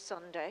church every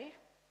Sunday.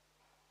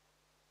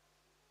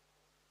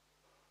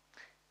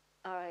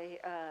 I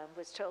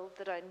was told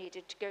that I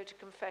needed to go to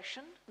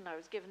confession, and I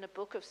was given a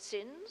book of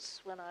sins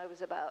when I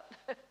was about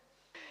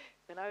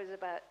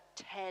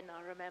 10,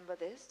 I remember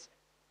this.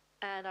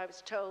 And I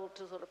was told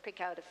to sort of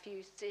pick out a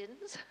few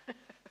sins.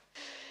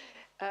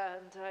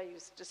 And I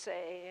used to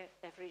say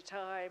every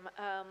time,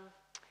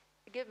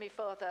 forgive me,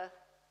 Father,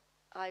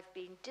 I've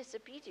been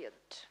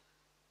disobedient.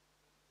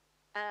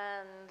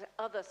 And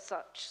other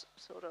such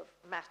sort of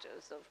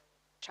matters of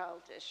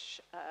childish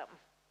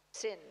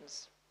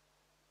sins.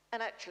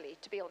 And actually,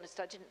 to be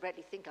honest, I didn't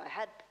really think I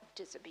had been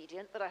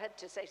disobedient, but I had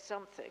to say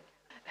something.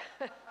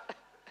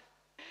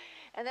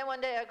 And then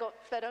one day I got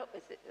fed up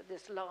with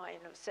this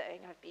line of saying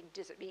I've been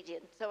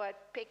disobedient. So I'd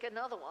pick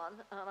another one,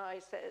 and I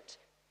said,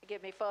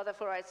 forgive me, Father,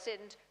 for I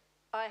sinned.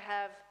 I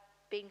have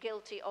been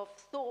guilty of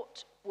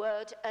thought,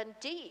 word, and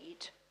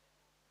deed.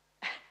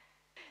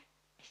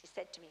 She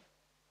said to me,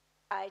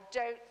 I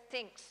don't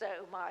think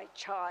so, my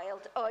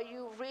child. Are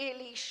you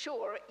really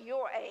sure at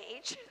your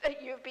age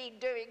that you've been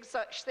doing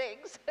such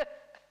things?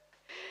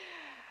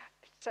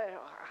 So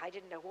I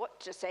didn't know what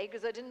to say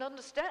because I didn't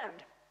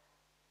understand.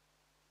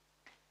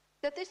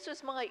 That this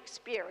was my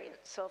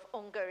experience of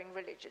ongoing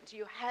religions.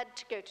 You had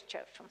to go to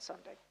church on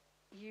Sunday.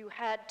 You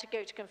had to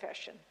go to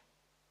confession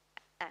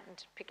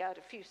and pick out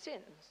a few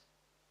sins.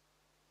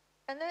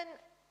 And then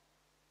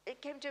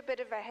it came to a bit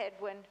of a head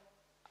when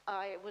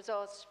I was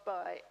asked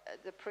by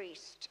the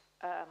priest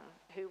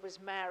who was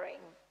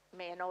marrying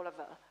me and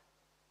Oliver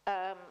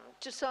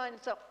to sign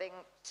something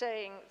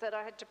saying that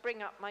I had to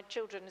bring up my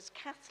children as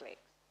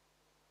Catholics.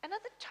 And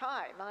at the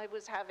time, I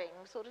was having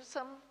sort of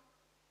some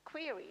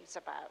queries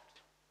about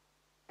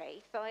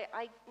faith.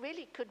 I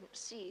really couldn't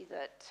see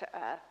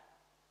that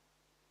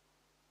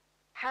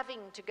having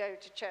to go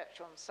to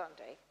church on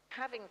Sunday,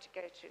 having to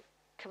go to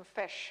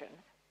confession,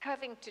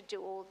 having to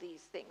do all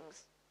these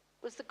things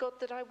was the God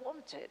that I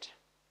wanted.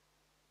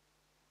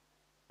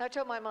 I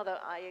told my mother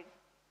I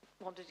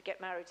wanted to get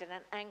married in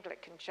an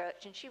Anglican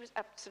church, and she was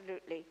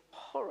absolutely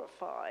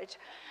horrified.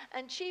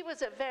 And she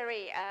was a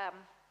very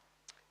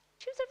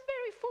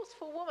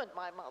forceful woman,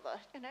 my mother.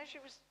 You know,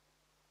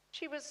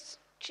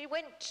 she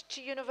went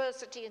to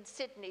university in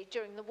Sydney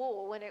during the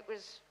war when it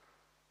was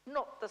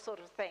not the sort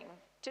of thing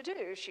to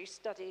do. She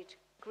studied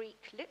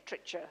Greek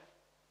literature.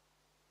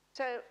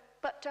 So,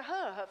 but to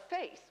her, her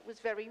faith was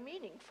very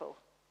meaningful.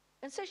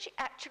 And so she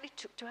actually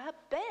took to her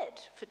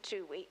bed for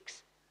 2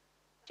 weeks.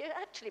 She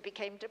actually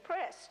became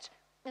depressed.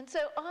 And so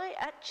I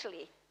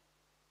actually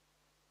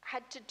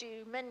had to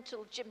do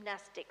mental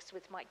gymnastics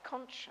with my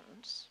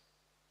conscience.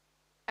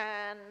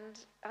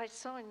 And I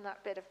signed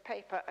that bit of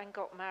paper and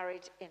got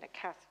married in a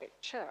Catholic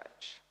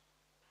church.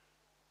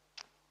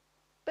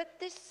 But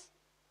this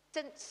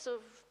sense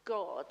of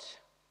God,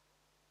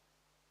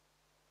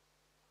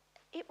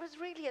 it was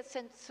really a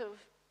sense of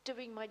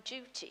doing my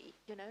duty.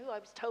 You know, I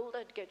was told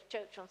I'd go to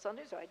church on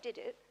Sunday, so I did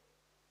it.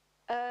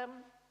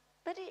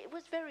 But it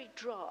was very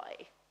dry.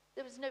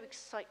 There was no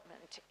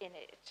excitement in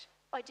it.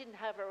 I didn't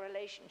have a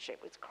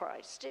relationship with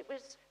Christ. It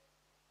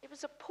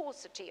was a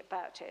paucity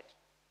about it.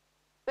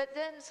 But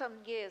then some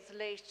years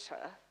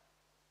later,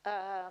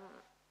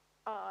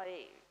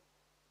 I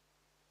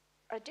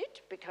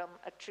did become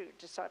a true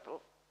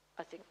disciple,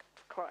 I think,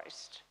 of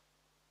Christ.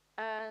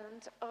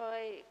 And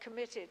I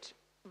committed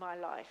my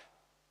life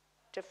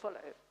to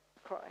follow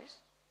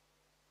Christ.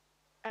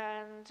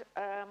 And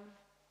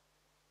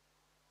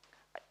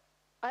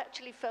I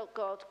actually felt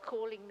God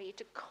calling me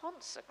to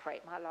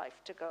consecrate my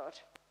life to God.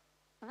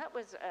 And that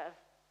was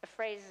a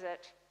phrase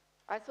that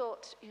I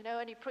thought, you know,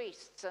 only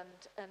priests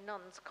and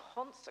nuns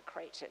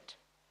consecrated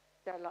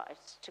their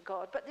lives to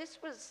God. But this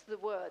was the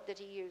word that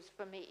he used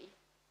for me,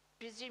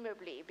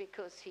 presumably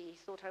because he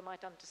thought I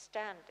might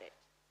understand it.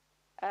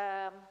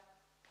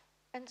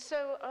 And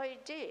so I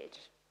did.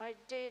 I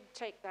did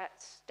take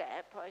that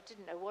step. I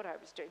didn't know what I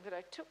was doing, but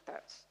I took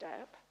that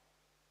step.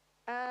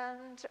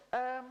 And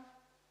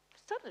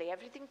suddenly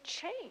everything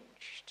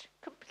changed,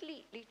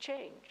 completely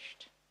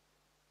changed.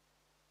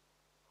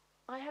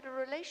 I had a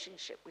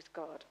relationship with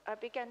God. I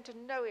began to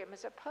know him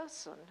as a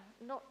person,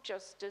 not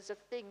just as a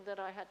thing that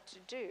I had to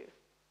do.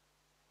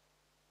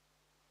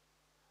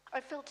 I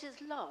felt his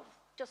love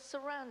just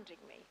surrounding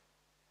me.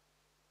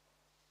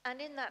 And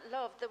in that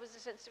love, there was a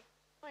sense of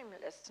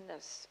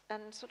timelessness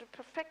and sort of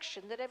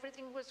perfection, that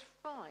everything was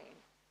fine.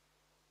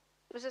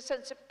 There was a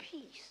sense of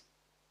peace.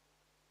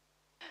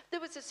 There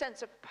was a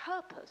sense of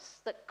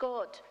purpose, that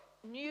God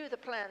knew the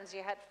plans he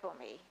had for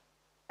me,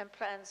 and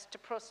plans to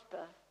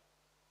prosper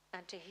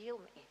and to heal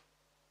me.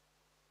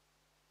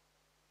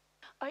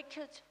 I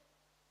could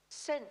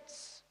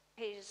sense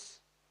his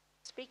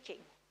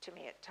speaking to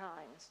me at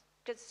times,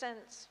 could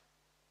sense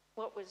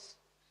what was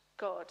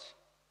God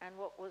and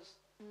what was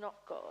not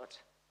God.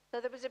 So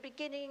there was a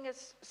beginning, a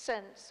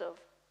sense of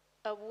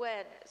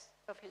awareness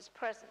of his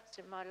presence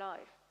in my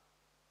life.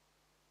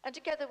 And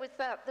together with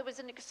that, there was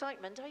an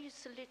excitement. I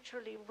used to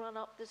literally run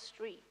up the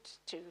street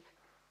to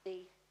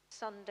the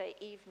Sunday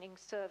evening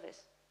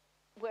service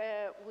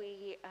where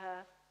we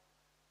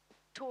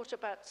taught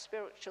about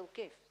spiritual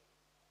gifts.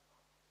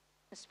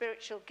 The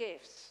spiritual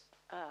gifts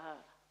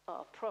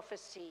are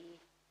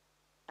prophecy,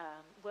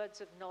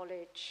 words of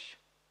knowledge,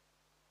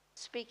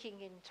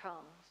 speaking in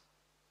tongues.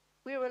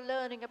 We were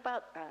learning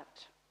about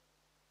that.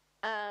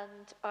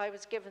 And I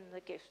was given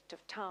the gift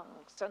of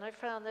tongues, and I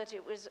found that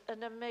it was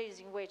an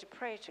amazing way to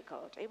pray to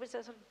God. It was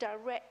a sort of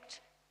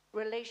direct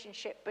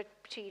relationship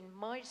between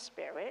my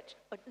spirit,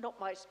 not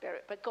my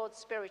spirit, but God's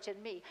spirit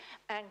in me,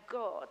 and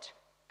God.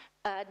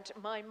 And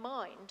my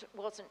mind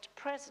wasn't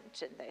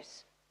present in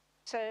this.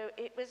 So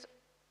it was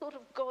sort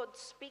of God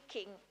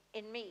speaking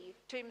in me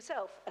to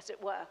himself, as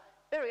it were.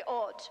 Very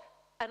odd,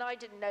 and I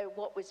didn't know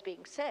what was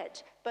being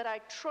said, but I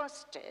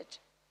trusted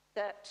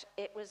that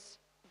it was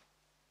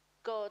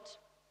God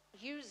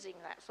using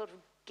that sort of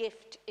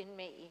gift in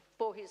me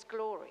for his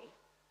glory.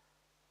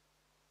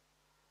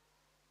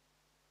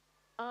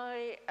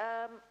 I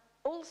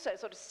also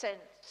sort of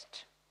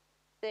sensed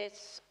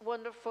this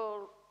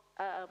wonderful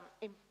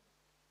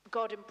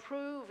God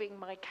improving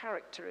my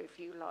character, if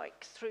you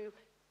like, through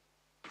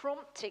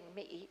prompting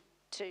me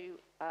to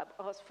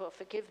ask for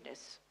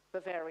forgiveness for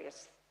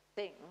various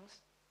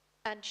things,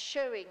 and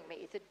showing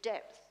me the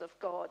depth of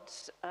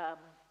God's,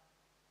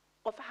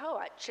 of how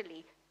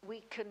actually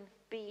we can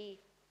be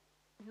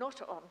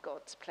not on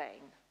God's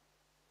plane.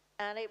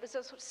 And it was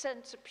a sort of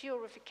sense of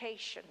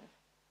purification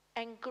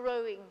and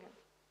growing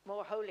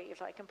more holy,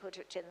 if I can put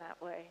it in that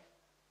way.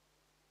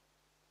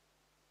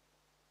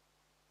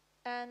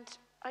 And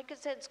I could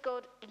sense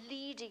God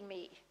leading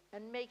me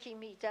and making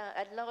me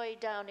lie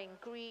down in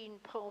green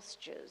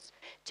pastures,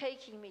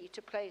 taking me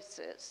to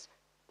places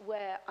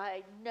where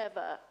I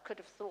never could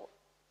have thought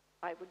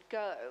I would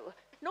go.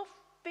 Not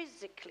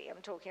physically,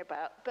 I'm talking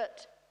about,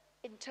 but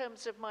in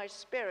terms of my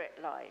spirit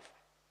life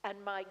and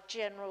my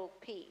general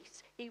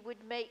peace. He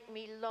would make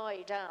me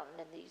lie down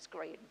in these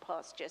green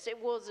pastures. It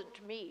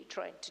wasn't me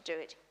trying to do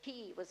it.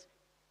 He was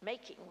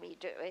making me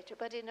do it,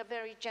 but in a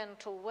very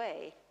gentle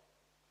way.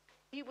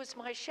 He was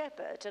my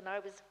shepherd, and I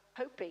was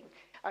hoping,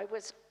 I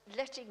was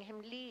letting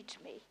him lead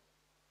me.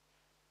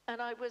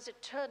 And I was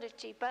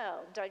eternity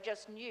bound. I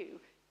just knew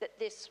that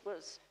this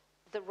was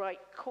the right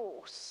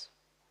course.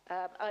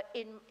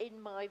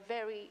 In my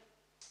very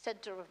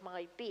center of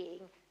my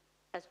being,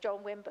 as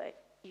John Wimber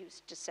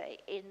used to say,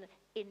 in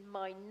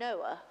my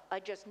Noah, I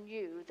just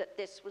knew that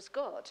this was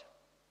God.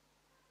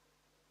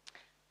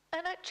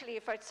 And actually,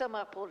 if I sum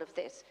up all of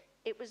this,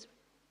 it was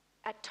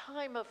a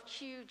time of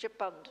huge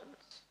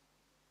abundance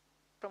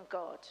from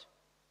God.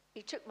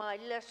 He took my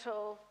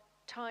little,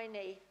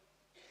 tiny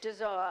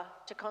desire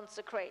to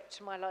consecrate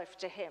my life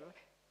to him,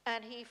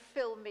 and he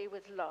filled me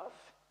with love,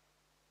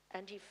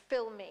 and he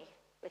filled me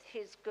with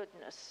his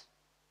goodness.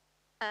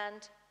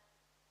 And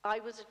I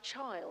was a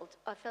child.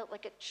 I felt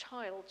like a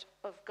child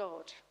of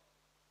God.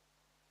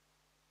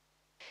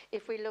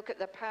 If we look at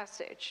the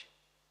passage,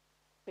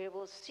 we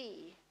will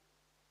see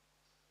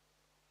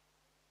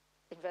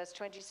in verse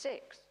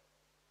 26,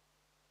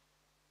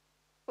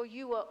 for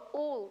you are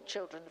all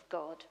children of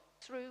God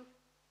through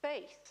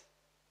faith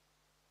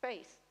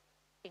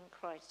in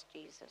Christ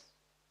Jesus.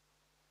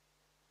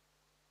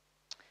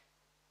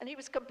 And he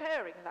was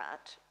comparing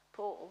that,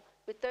 Paul,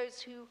 with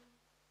those who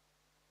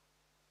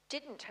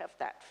didn't have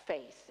that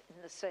faith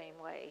in the same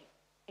way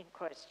in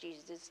Christ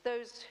Jesus,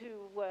 those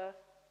who were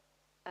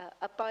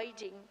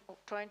abiding or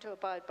trying to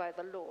abide by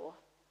the law,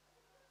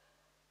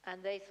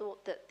 and they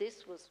thought that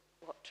this was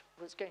what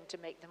was going to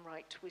make them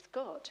right with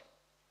God.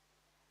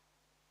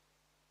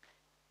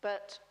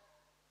 But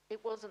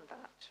it wasn't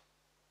that.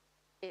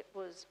 It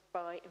was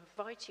by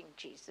inviting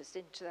Jesus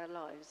into their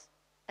lives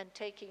and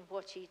taking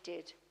what he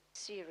did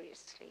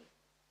seriously,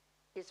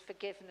 his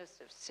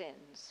forgiveness of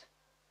sins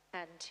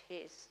and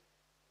his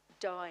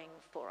dying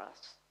for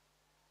us,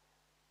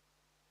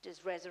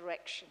 his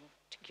resurrection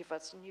to give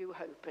us new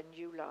hope and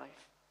new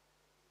life.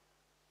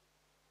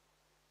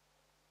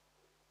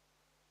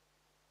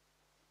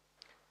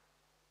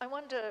 I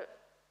wonder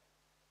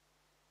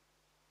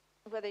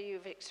whether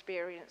you've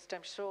experienced,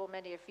 I'm sure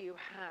many of you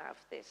have,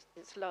 this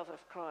love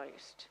of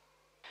Christ.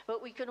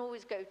 But we can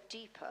always go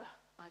deeper.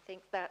 I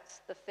think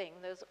that's the thing.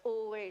 There's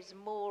always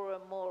more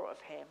and more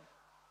of him.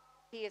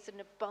 He is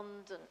an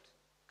abundant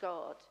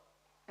God,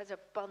 has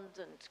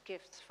abundant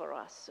gifts for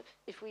us.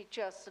 If we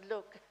just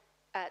look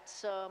at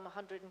Psalm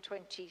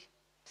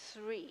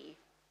 123,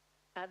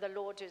 the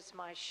Lord is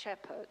my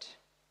shepherd,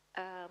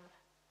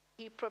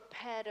 he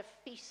prepared a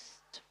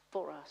feast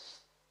for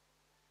us,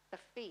 a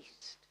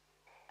feast.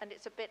 And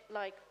it's a bit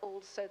like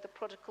also the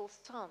prodigal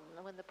son.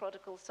 When the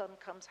prodigal son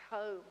comes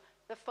home,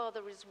 the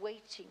father is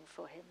waiting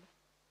for him.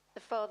 The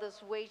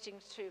father's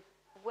waiting to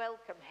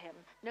welcome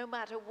him, no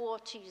matter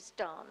what he's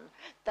done.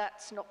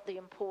 That's not the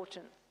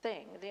important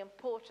thing. The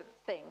important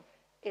thing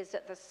is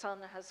that the son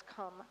has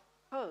come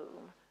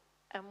home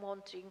and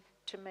wanting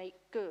to make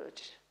good.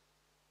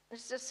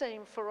 It's the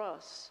same for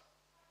us,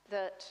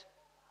 that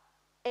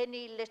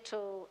any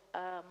little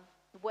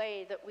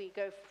way that we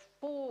go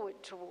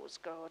forward towards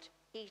God,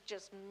 he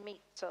just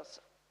meets us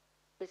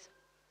with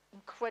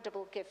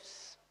incredible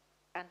gifts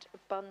and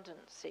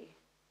abundancy.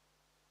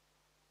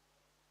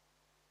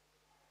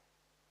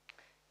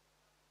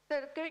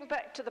 So going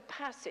back to the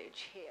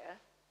passage here,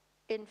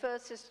 in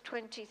verses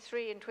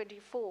 23 and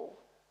 24,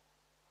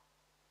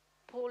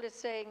 Paul is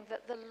saying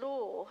that the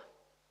law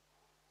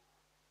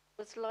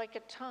was like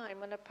a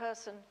time when a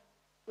person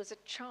was a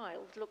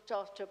child looked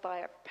after by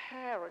a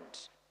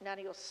parent,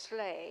 nanny or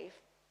slave,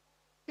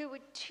 who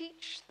would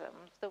teach them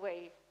the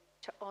way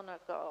to honor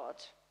God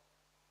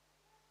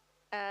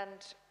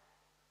and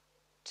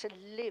to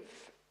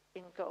live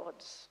in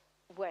God's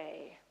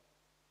way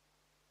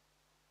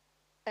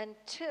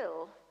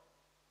until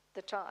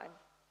the time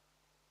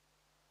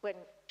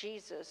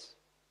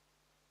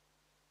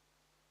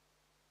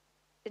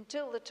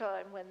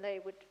when they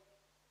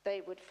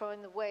would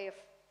find the way of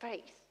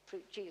faith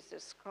through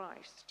Jesus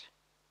Christ.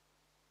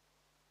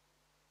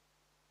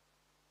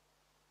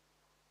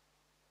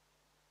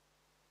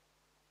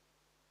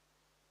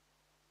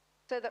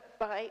 So that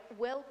by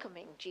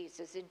welcoming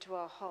Jesus into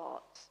our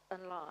hearts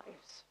and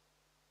lives,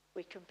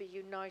 we can be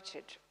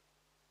united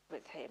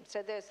with him.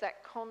 So there's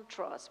that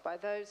contrast by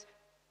those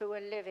who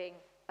are living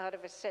out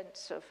of a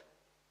sense of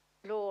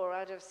law,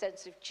 out of a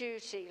sense of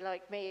duty,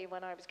 like me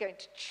when I was going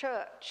to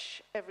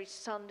church every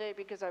Sunday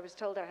because I was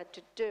told I had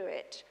to do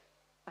it.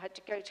 I had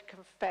to go to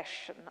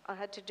confession. I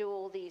had to do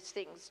all these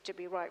things to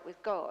be right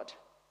with God.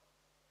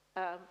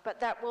 But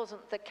that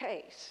wasn't the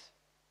case.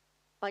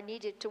 I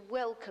needed to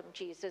welcome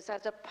Jesus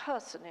as a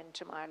person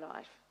into my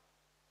life,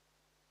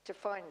 to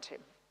find him.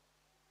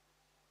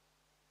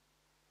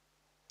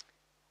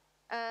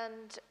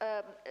 And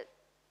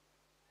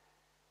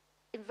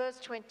in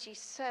verse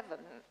 27,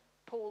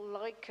 Paul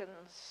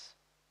likens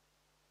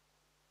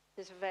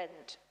this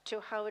event to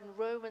how in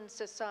Roman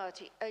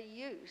society a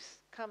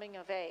youth coming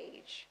of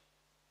age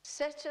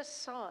set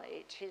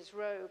aside his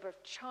robe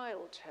of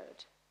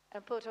childhood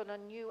and put on a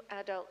new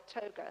adult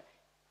toga,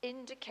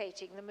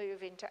 indicating the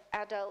move into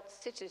adult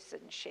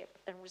citizenship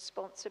and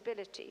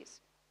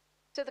responsibilities.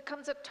 So there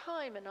comes a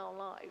time in our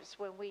lives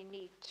when we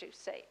need to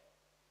say,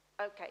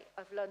 okay,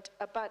 I've learned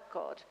about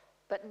God,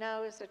 but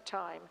now is the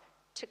time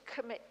to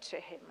commit to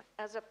him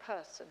as a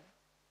person.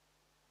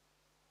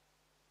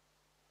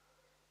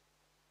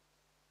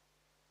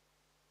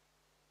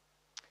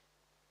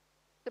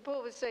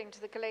 Paul was saying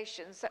to the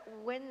Galatians that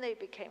when they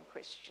became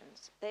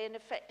Christians, they in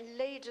effect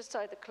laid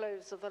aside the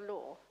clothes of the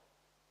law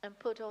and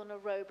put on a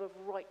robe of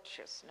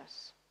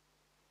righteousness.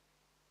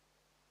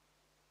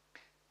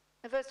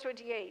 And verse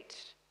 28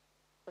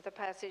 of the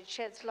passage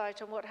sheds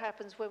light on what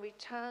happens when we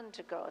turn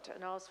to God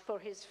and ask for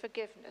his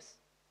forgiveness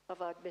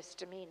of our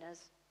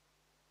misdemeanors.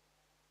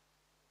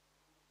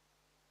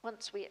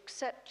 Once we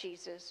accept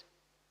Jesus,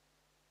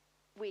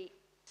 we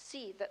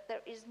see that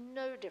there is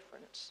no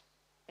difference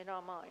in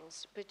our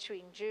minds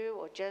between Jew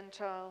or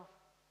Gentile,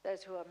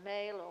 those who are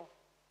male or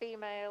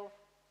female,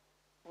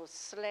 or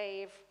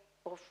slave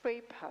or free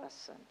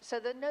person. So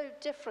there's no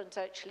difference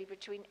actually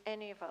between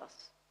any of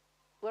us.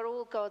 We're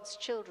all God's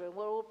children,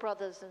 we're all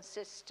brothers and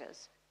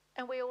sisters,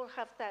 and we all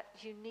have that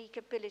unique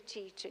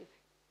ability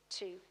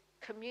to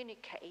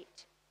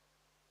communicate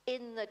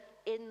in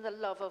the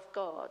love of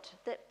God.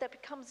 There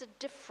becomes a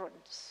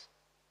difference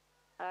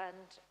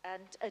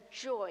and a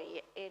joy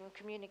in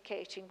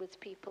communicating with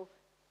people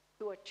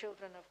who are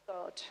children of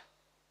God.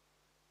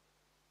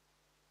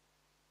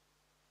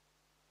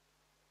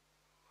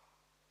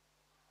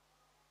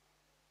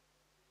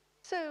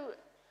 So,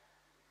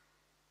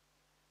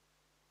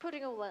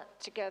 putting all that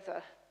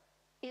together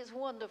is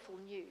wonderful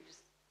news,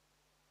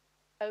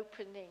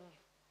 opening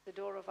the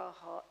door of our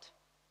heart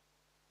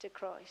to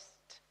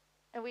Christ.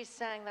 And we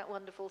sang that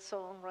wonderful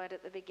song right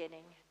at the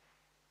beginning,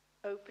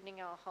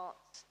 opening our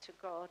hearts to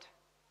God.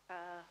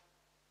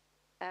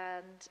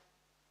 And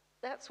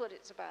that's what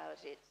it's about.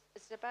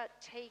 It's about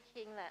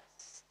taking that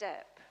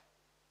step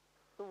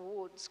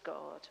towards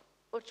God,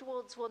 or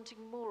towards wanting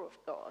more of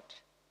God.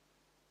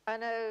 I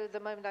know the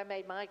moment I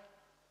made my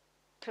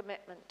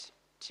commitment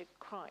to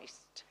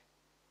Christ,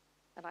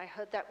 and I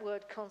heard that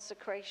word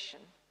consecration,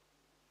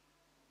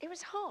 it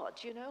was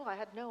hard, you know. I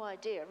had no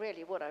idea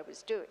really what I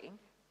was doing.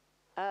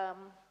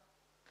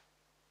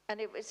 And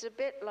it was a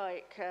bit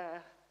like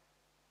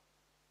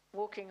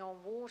walking on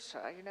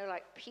water, you know,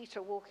 like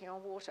Peter walking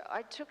on water.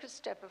 I took a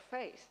step of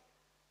faith.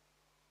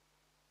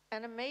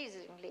 And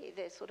amazingly,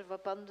 this sort of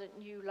abundant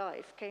new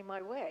life came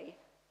my way.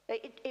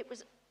 It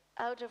was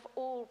out of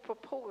all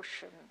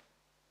proportion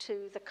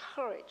to the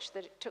courage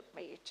that it took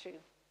me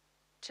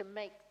to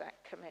make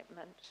that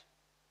commitment.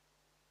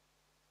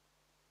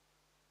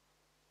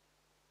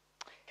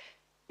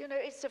 You know,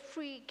 it's a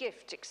free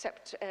gift,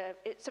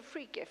 it's a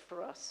free gift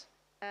for us.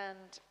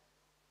 And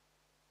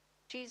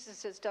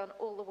Jesus has done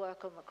all the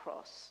work on the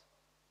cross.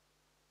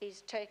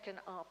 He's taken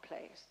our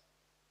place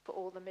for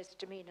all the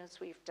misdemeanors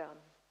we've done.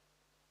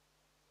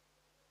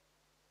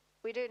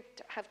 We don't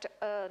have to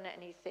earn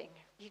anything.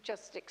 He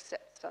just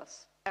accepts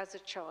us as a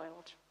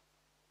child.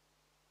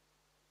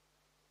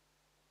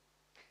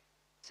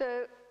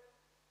 So,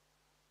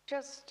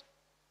 just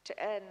to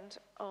end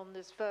on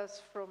this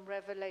verse from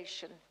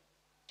Revelation,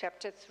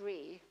 chapter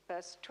 3,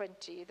 verse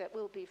 20, that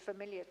will be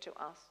familiar to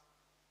us.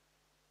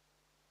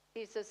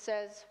 Jesus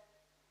says,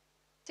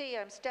 "See,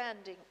 I'm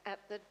standing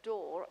at the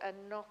door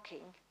and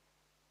knocking.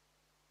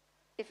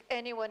 If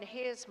anyone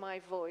hears my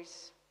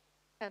voice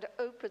and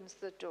opens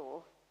the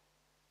door,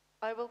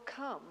 I will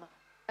come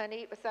and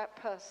eat with that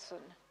person,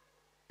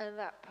 and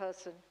that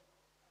person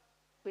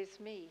with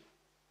me."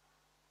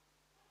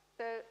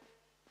 So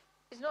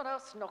it's not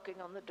us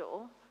knocking on the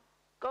door.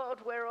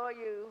 God, where are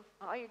you?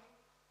 I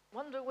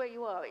wonder where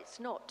you are. It's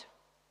not.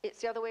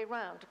 It's the other way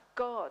around.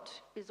 God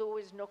is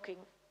always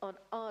knocking on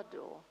our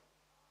door,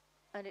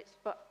 and it's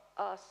for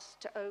us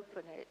to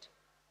open it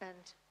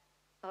and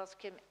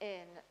ask him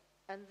in,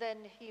 and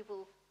then he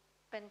will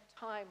spend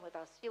time with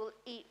us. He will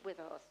eat with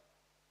us.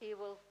 He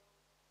will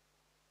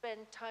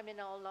spend time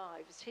in our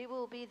lives. He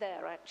will be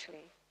there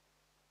actually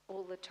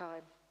all the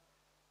time.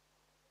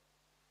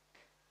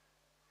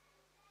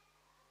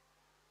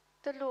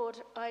 The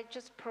Lord, I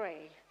just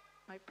pray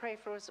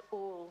for us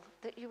all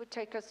that you would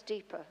take us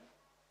deeper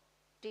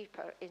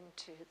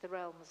into the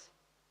realms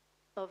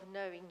of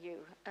knowing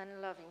you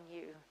and loving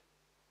you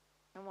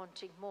and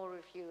wanting more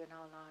of you in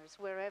our lives.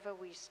 Wherever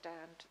we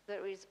stand,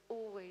 there is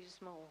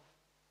always more.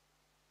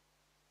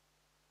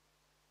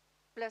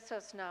 Bless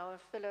us now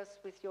and fill us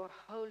with your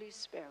Holy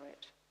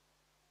Spirit.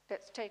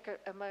 Let's take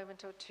a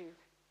moment or two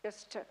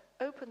just to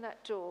open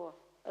that door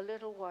a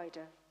little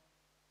wider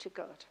to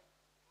God.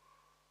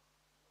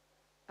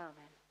 Amen.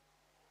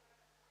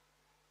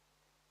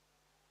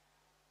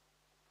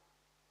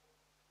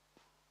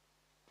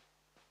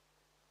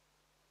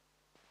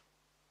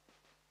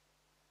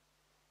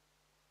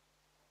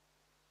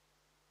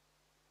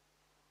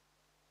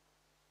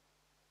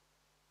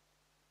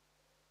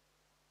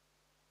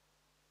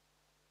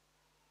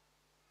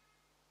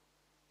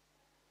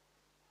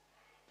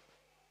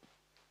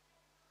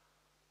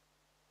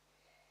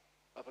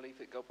 I believe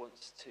that God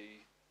wants to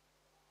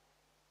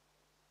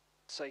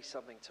say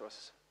something to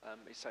us.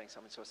 He's saying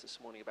something to us this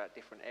morning about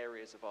different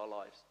areas of our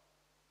lives.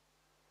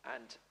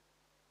 And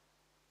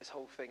this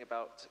whole thing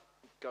about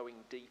going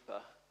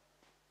deeper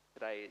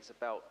today. It's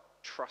about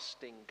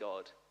trusting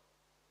God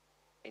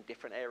in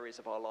different areas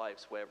of our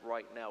lives where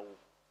right now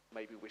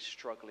maybe we're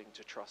struggling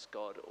to trust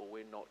God or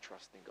we're not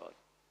trusting God.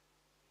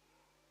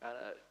 And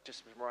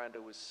just as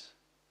Miranda was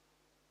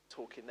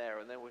talking there,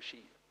 and then when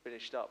she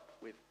finished up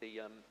with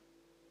the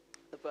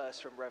verse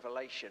from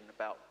Revelation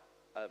about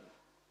the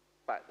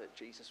fact that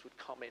Jesus would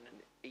come in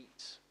and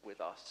eat with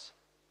us,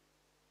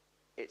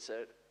 that's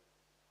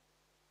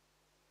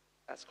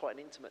quite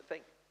an intimate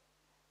thing.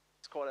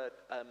 It's quite a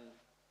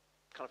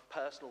kind of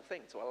personal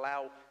thing to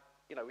allow,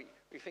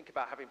 we think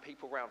about having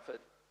people around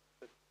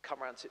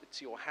come around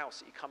to your house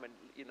that you come in,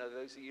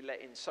 those that you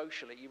let in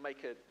socially, you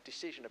make a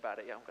decision about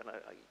it. Yeah,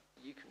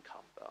 you can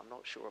come, but I'm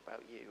not sure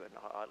about you, and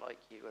I like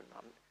you, and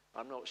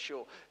I'm not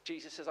sure.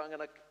 Jesus says, I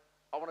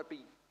want to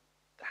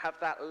have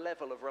that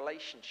level of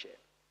relationship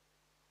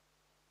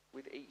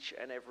with each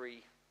and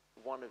every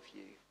one of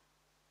you.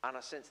 And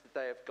I sense the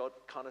day of God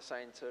kind of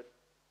saying to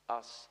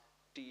us,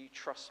 do you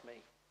trust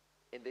me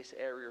in this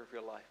area of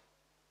your life?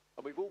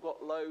 And we've all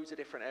got loads of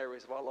different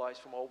areas of our lives,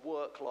 from our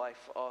work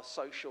life, our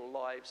social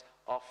lives,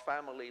 our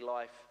family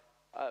life,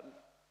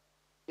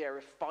 the area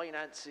of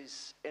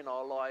finances in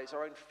our lives,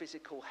 our own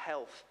physical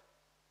health,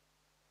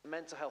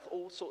 mental health,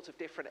 all sorts of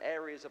different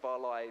areas of our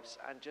lives,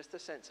 and just a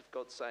sense of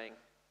God saying,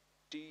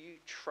 do you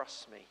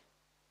trust me?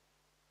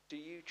 Do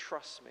you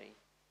trust me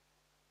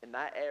in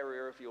that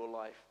area of your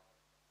life?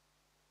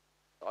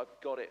 I've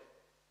got it,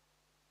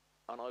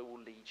 and I will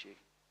lead you.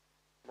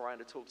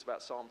 Miranda talks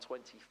about Psalm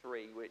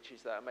 23, which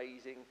is that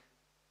amazing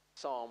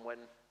psalm when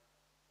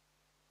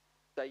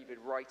David,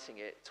 writing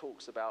it,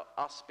 talks about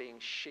us being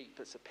sheep.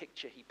 That's a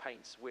picture he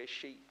paints. We're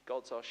sheep,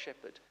 God's our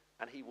shepherd,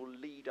 and he will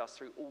lead us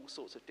through all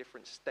sorts of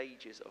different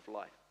stages of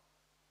life.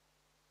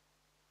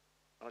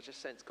 And I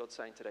just sense God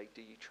saying today,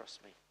 do you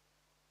trust me?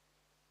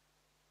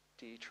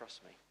 Do you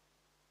trust me?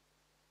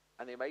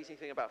 And the amazing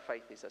thing about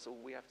faith is that's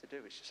all we have to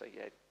do is just say,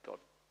 yeah, God,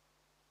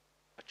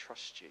 I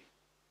trust you.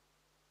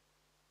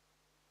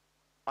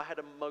 I had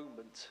a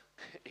moment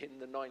in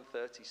the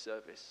 9:30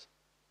 service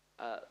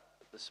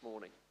this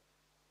morning.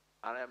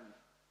 And a lot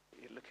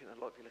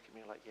of you look at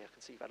me like, yeah, I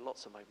can see you've had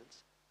lots of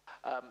moments.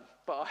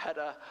 But I had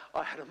a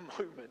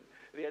moment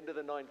at the end of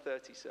the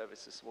 9:30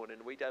 service this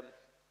morning. We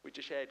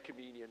just shared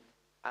communion,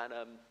 and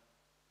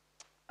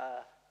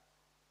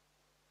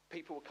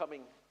people were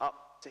coming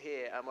up to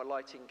here and were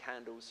lighting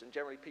candles. And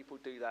generally, people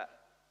do that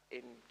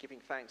in giving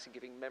thanks and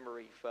giving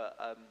memory for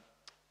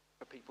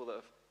people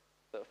that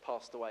have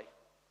passed away.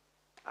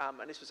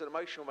 And this was an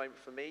emotional moment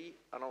for me,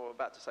 and I'm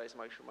about to say it's an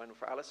emotional moment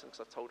for Alison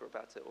because I've told her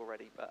about it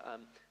already. But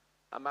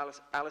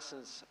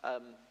Alison's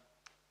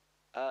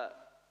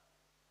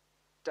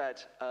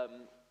dad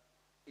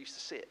used to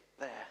sit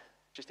there,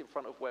 just in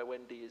front of where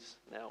Wendy is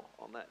now,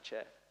 on that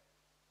chair.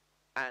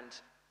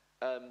 And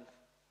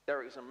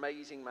Derek was an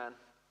amazing man,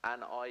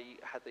 and I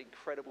had the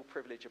incredible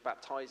privilege of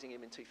baptizing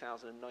him in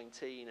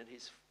 2019, and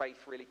his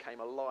faith really came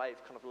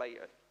alive kind of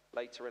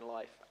later in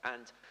life.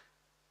 And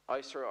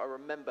I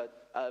remember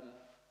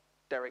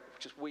Derek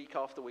just week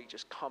after week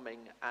just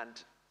coming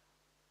and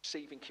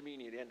receiving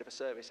communion at the end of a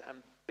service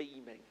and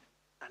beaming.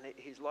 And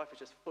his life was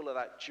just full of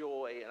that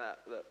joy and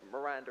that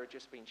Miranda had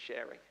just been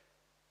sharing.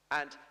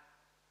 And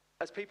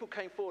as people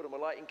came forward and were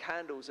lighting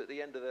candles at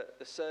the end of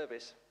the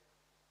service,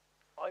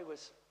 I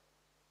was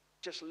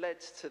just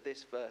led to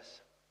this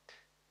verse.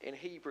 In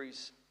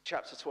Hebrews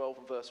chapter 12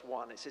 and verse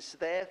 1, it says,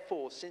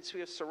 therefore, since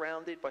we are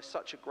surrounded by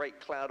such a great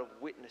cloud of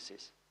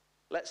witnesses,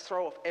 let's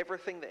throw off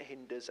everything that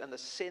hinders and the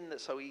sin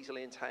that so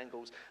easily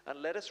entangles,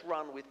 and let us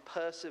run with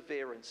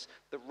perseverance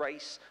the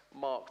race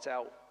marked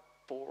out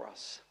for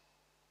us.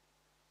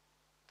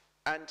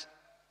 And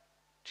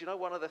do you know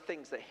one of the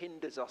things that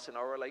hinders us in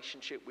our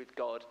relationship with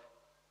God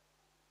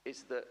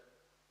is that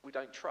we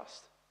don't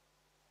trust?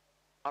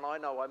 And I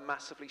know I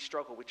massively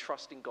struggle with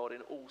trusting God in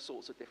all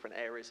sorts of different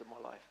areas of my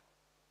life.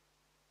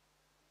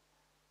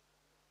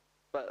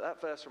 But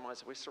that verse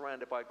reminds us we're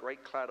surrounded by a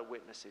great cloud of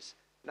witnesses.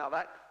 Now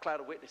that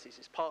cloud of witnesses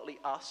is partly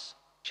us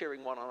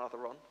cheering one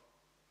another on,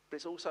 but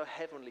it's also a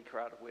heavenly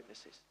crowd of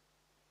witnesses.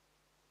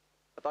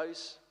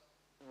 Those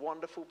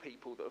wonderful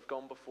people that have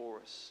gone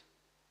before us,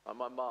 like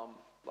my mum,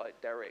 like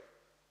Derek,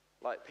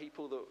 like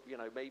people that,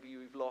 maybe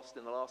you've lost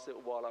in the last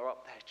little while are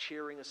up there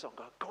cheering us on,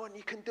 going, go on,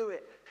 you can do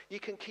it.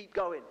 You can keep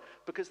going.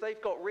 Because they've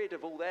got rid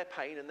of all their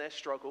pain and their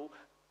struggle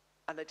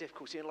and their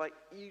difficulty. And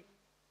do you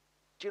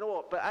know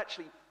what? But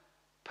actually,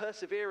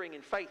 persevering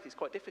in faith is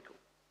quite difficult.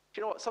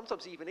 Do you know what?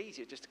 Sometimes it's even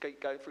easier just to keep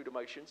going through the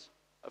motions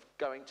of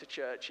going to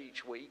church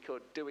each week or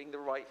doing the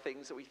right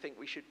things that we think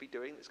we should be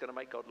doing that's going to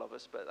make God love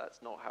us, but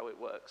that's not how it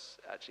works.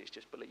 Actually, it's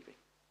just believing.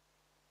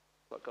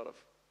 Like, God,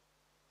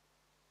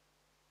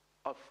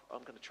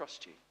 I'm going to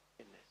trust you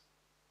in this.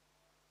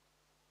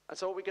 And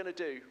so what we're going to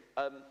do,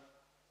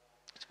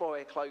 before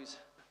I close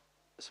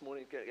this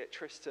morning, we're going to get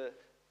Tris to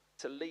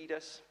lead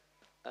us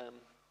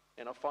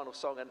in our final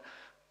song. And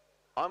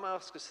I'm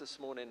asking us this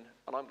morning,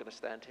 and I'm going to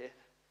stand here,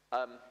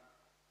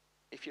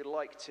 if you'd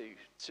like to,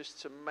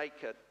 just to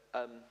make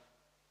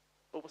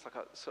almost like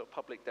a sort of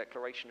public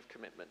declaration of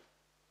commitment.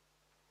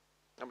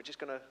 And we're just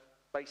going to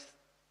face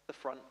the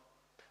front.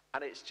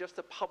 And it's just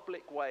a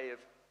public way of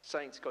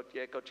saying to God,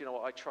 yeah, God, you know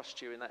what? I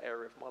trust you in that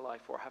area of my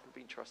life where I haven't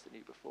been trusting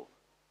you before.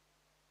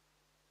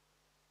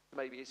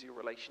 Maybe it's your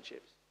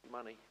relationships,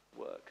 money,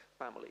 work,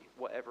 family,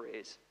 whatever it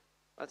is.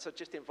 And so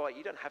just invite,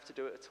 you don't have to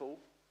do it at all,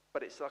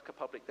 but it's like a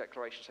public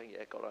declaration saying,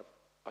 yeah, God,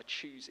 I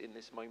choose in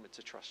this moment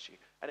to trust you.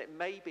 And it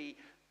may be,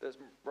 as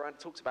Miranda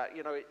talks about,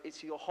 you know,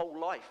 it's your whole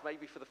life.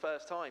 Maybe for the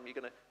first time, you're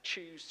going to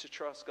choose to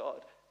trust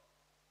God.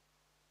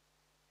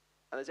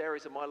 And there's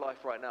areas of my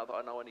life right now that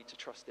I know I need to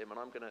trust him, and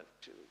I'm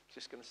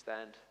just going to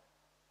stand.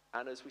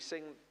 And as we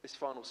sing this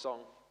final song,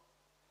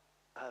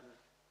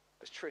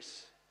 as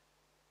Tris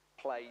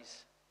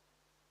plays,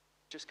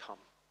 just come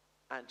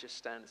and just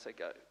stand and say,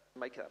 go.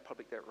 Make that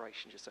public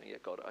declaration, just saying, yeah,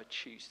 God, I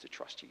choose to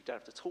trust you. You don't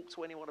have to talk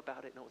to anyone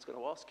about it. No one's going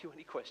to ask you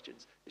any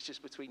questions. It's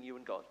just between you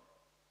and God,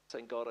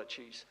 saying, God, I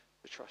choose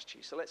to trust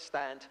you. So let's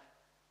stand,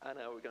 and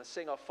we're going to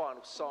sing our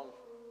final song,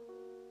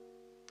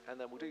 and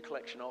then we'll do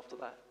collection after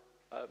that.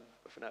 But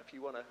for now, if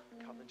you want to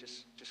come and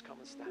just come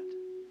and stand.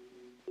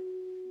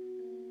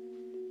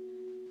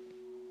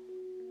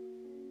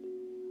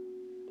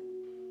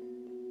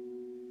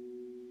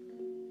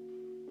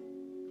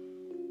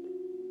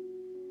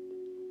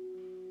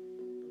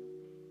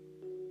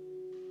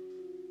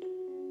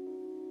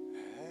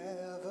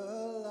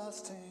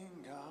 Everlasting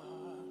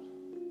God,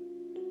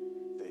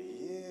 the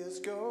years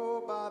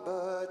go by,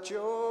 but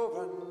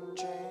you're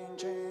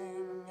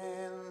unchanging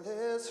in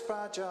this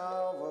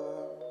fragile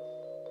world.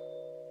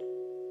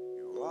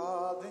 You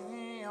are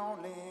the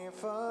only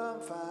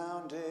firm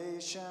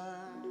foundation,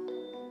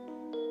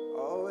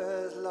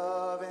 always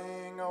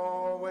loving,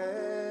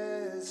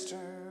 always true,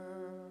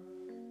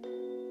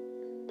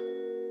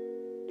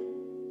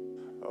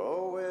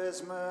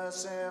 always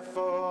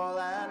merciful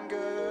and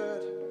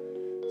good,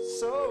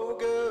 so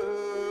good.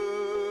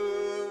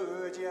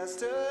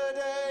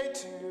 Yesterday,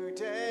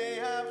 today,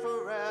 and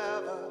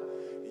forever,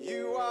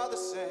 you are the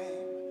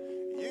same,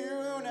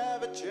 you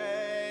never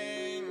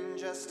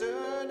change.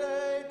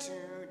 Yesterday,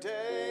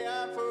 today,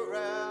 and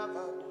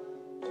forever,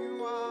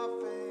 you are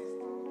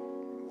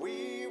faithful,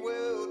 we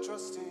will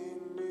trust in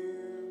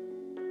you.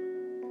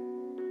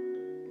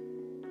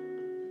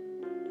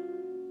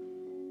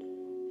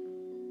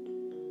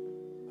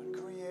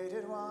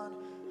 Uncreated one,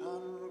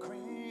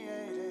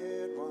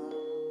 uncreated one,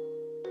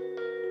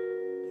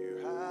 you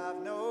have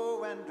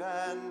no end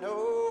and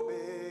no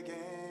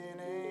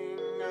beginning.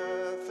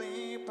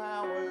 Earthly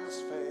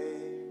powers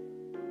fade,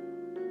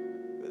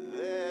 but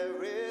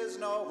there is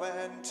no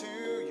end to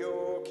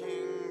your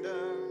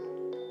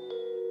kingdom.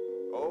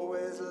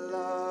 Always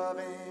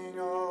loving,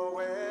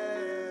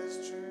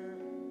 always true,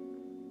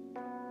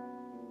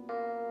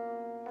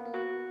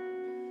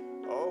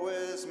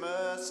 always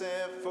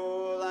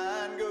merciful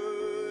and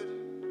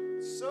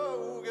good,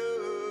 so good.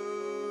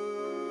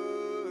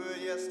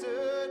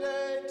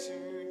 Yesterday,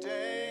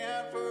 today,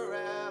 and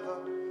forever,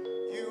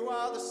 you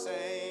are the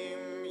same,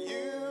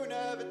 you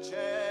never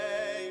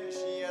change.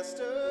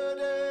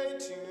 Yesterday,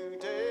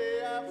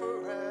 today, and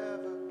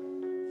forever,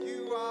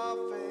 you are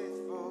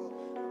faithful,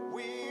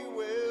 we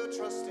will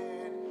trust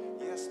in.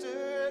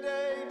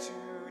 Yesterday,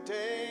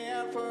 today,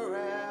 and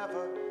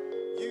forever,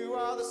 you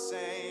are the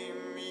same,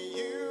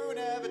 you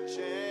never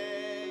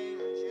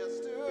change.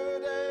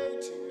 Yesterday,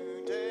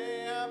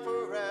 today, and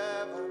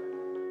forever,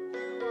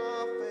 you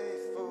are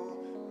faithful,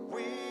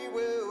 we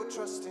will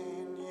trust in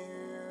you.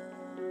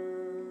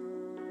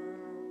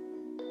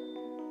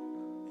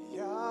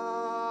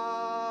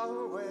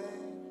 Yahweh,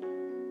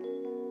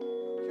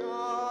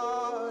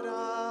 God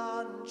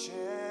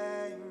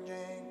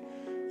unchanging,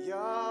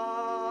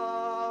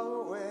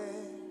 Yahweh,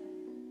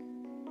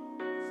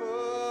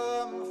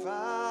 firm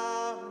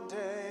foundation,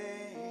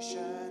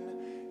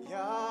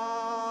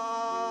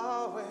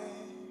 Yahweh,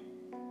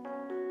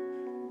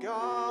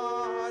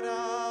 God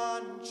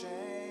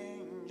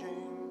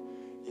unchanging,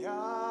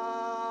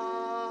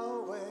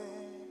 Yahweh,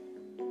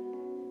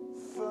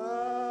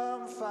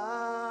 firm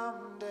foundation.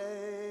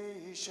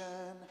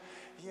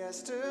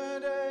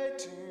 Yesterday,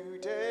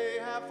 today,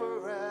 and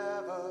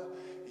forever,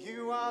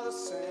 you are the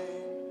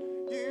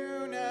same,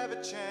 you never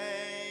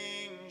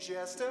change.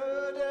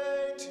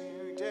 Yesterday,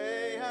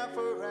 today, and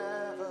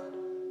forever,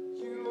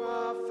 you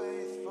are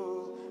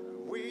faithful,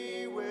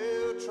 we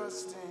will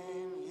trust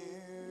in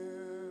you.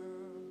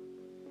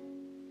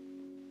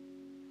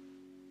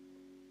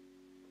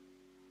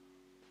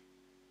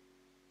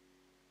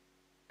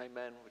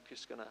 Amen. We're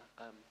just going to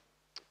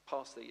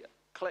pass the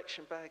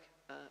collection bag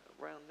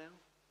around now.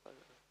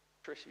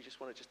 Trish, you just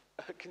want to just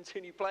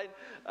continue playing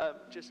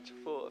just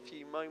for a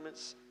few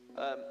moments.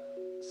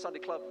 Sunday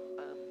Club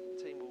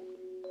team will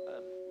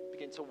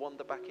begin to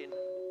wander back in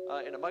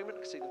a moment. I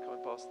can see them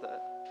coming past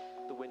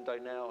the window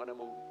now, and then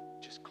we'll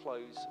just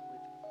close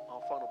with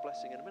our final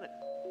blessing in a minute.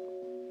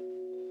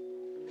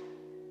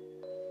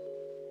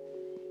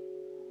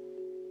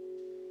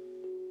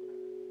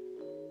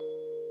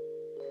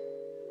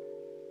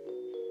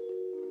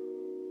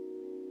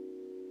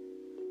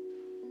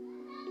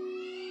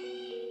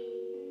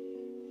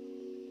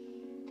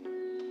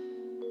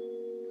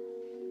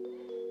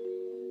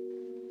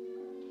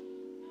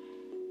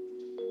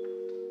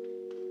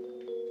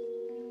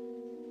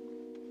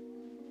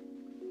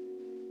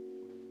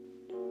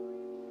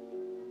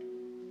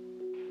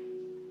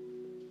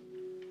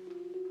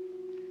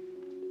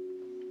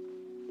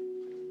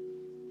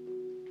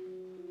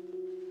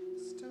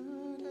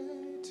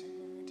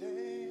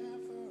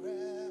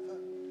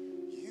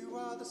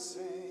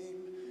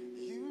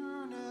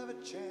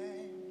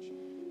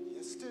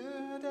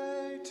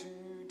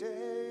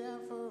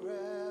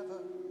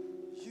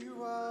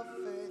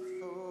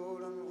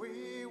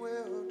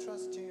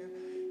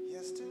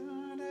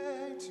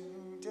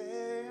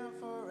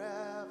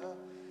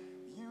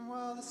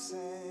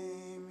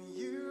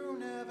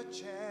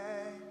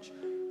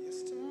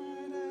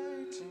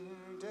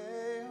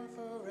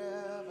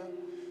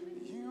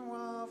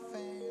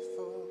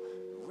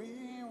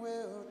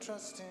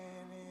 trust in you.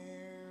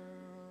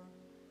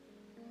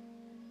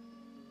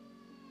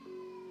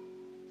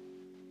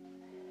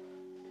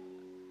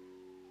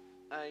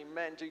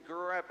 Amen. Do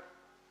grab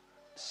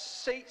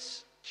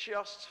seats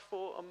just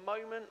for a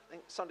moment. I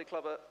think Sunday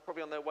Club are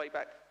probably on their way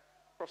back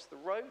across the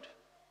road.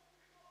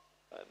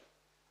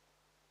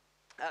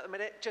 At the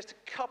minute, just a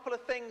couple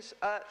of things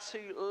to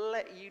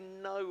let you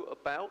know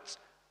about.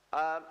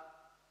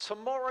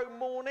 Tomorrow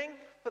morning,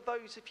 for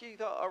those of you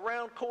that are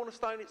around,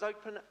 Cornerstone is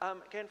open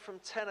again from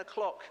 10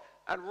 o'clock.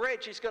 And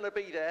Reg is going to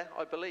be there,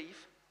 I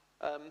believe,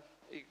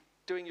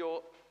 doing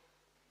your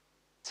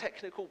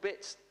technical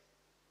bits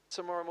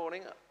tomorrow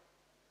morning.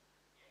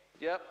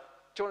 Yep.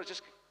 Do you want to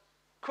just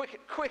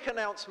quick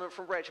announcement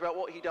from Reg about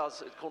what he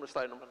does at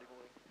Cornerstone on Monday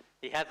morning?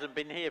 He hasn't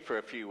been here for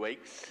a few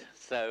weeks,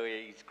 so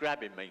he's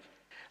grabbing me.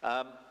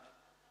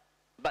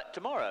 But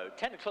tomorrow,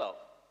 10 o'clock,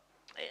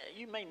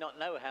 you may not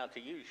know how to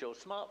use your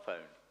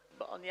smartphone.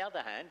 But on the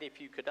other hand, if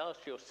you could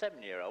ask your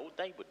 7-year-old,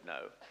 they would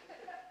know.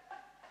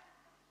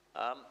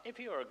 If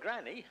you're a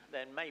granny,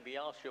 then maybe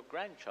ask your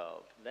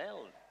grandchild.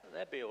 They'll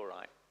be all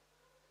right.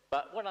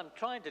 But what I'm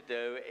trying to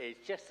do is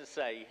just to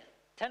say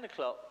 10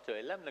 o'clock to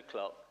 11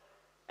 o'clock,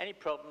 any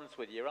problems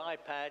with your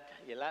iPad,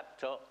 your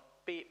laptop,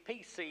 be it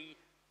PC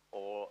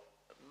or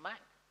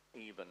Mac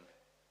even.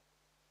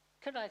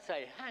 Could I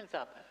say, hands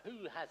up,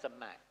 who has a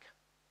Mac?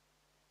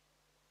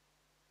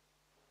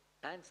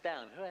 Hands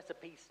down, who has a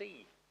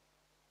PC?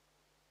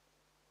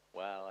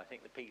 Well, I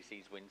think the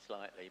PCs win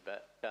slightly,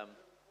 but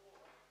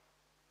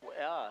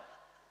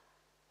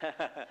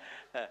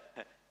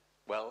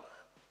well,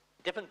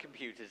 different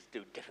computers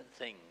do different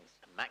things.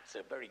 Macs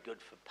are very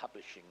good for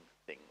publishing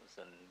things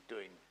and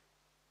doing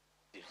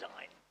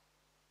design.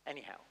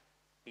 Anyhow,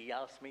 he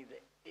asked me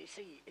that, you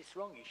see, it's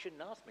wrong, you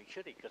shouldn't ask me,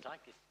 should he? Because I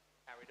get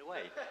carried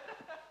away.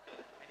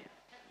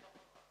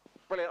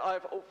 Brilliant.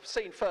 I've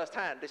seen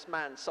firsthand this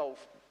man solve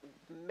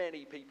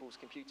many people's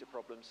computer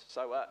problems.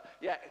 So,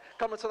 yeah,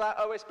 come to that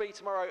OSB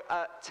tomorrow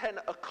at 10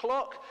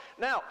 o'clock.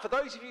 Now, for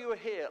those of you who were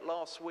here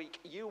last week,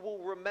 you will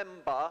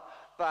remember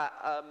that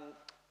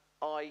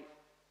I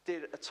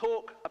did a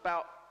talk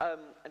about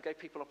and gave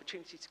people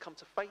opportunity to come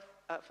to faith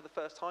for the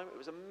first time. It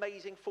was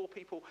amazing. 4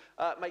 people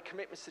made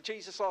commitments to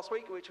Jesus last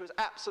week, which was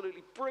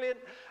absolutely brilliant.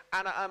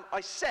 And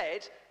I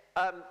said,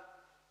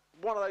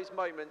 one of those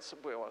moments,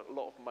 well, a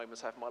lot of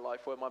moments I have in my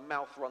life where my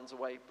mouth runs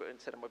away but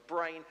instead of my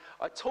brain.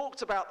 I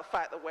talked about the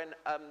fact that when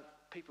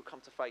people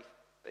come to faith,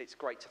 it's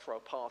great to throw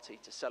a party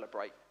to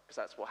celebrate, because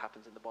that's what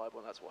happens in the Bible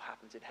and that's what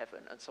happens in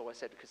heaven. And so I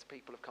said, because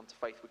people have come to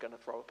faith, we're going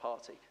to throw a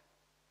party.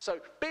 So,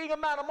 being a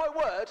man of my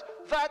word,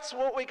 that's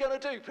what we're going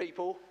to do,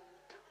 people.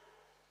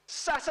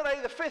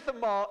 Saturday the 5th of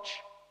March,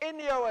 in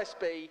the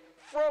OSB,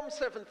 from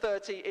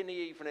 7:30 in the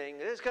evening,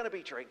 there's going to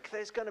be drink,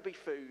 there's going to be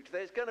food,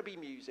 there's going to be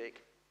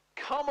music.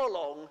 Come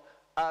along,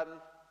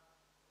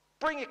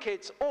 bring your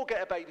kids or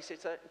get a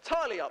babysitter,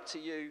 entirely up to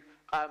you.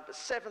 But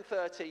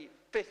 7:30,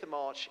 5th of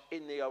March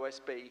in the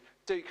OSB,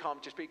 do come.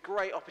 Just be a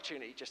great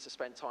opportunity just to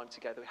spend time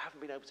together. We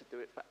haven't been able to do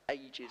it for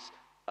ages.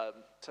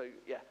 So,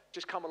 yeah,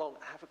 just come along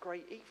and have a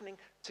great evening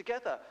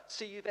together.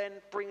 See you then.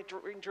 Bring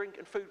drink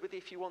and food with you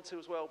if you want to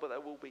as well, but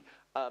there will be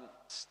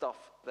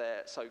stuff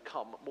there. So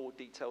come. More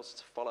details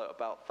to follow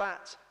about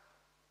that.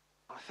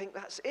 I think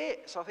that's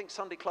it. So I think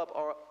Sunday Club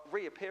are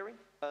reappearing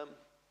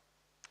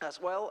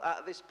as well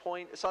at this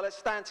point. So let's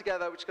stand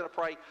together. We're just going to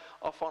pray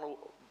our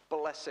final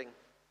blessing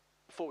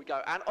before we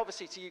go. And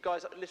obviously to you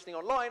guys listening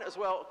online as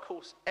well, of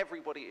course,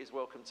 everybody is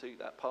welcome to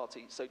that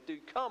party. So do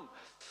come.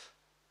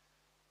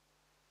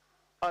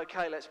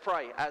 Okay, let's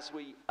pray as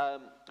we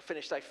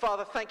finish today.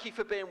 Father, thank you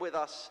for being with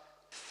us.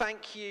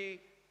 Thank you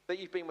that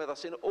you've been with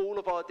us in all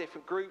of our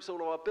different groups,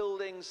 all of our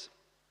buildings,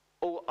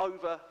 all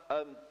over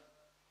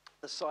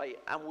the site.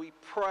 And we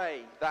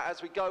pray that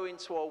as we go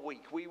into our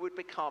week, we would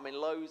become in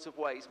loads of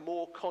ways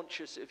more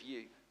conscious of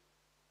you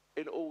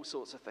in all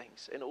sorts of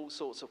things, in all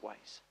sorts of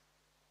ways.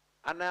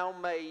 And now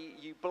may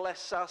you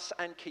bless us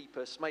and keep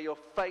us. May your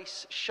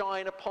face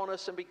shine upon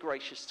us and be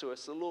gracious to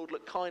us. The Lord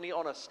look kindly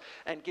on us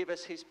and give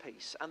us his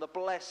peace. And the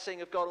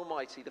blessing of God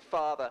Almighty, the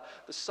Father,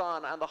 the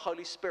Son, and the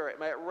Holy Spirit,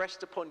 may it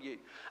rest upon you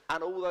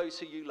and all those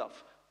who you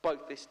love,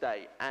 both this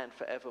day and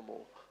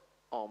forevermore.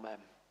 Amen.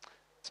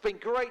 It's been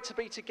great to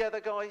be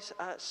together, guys.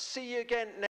 See you again next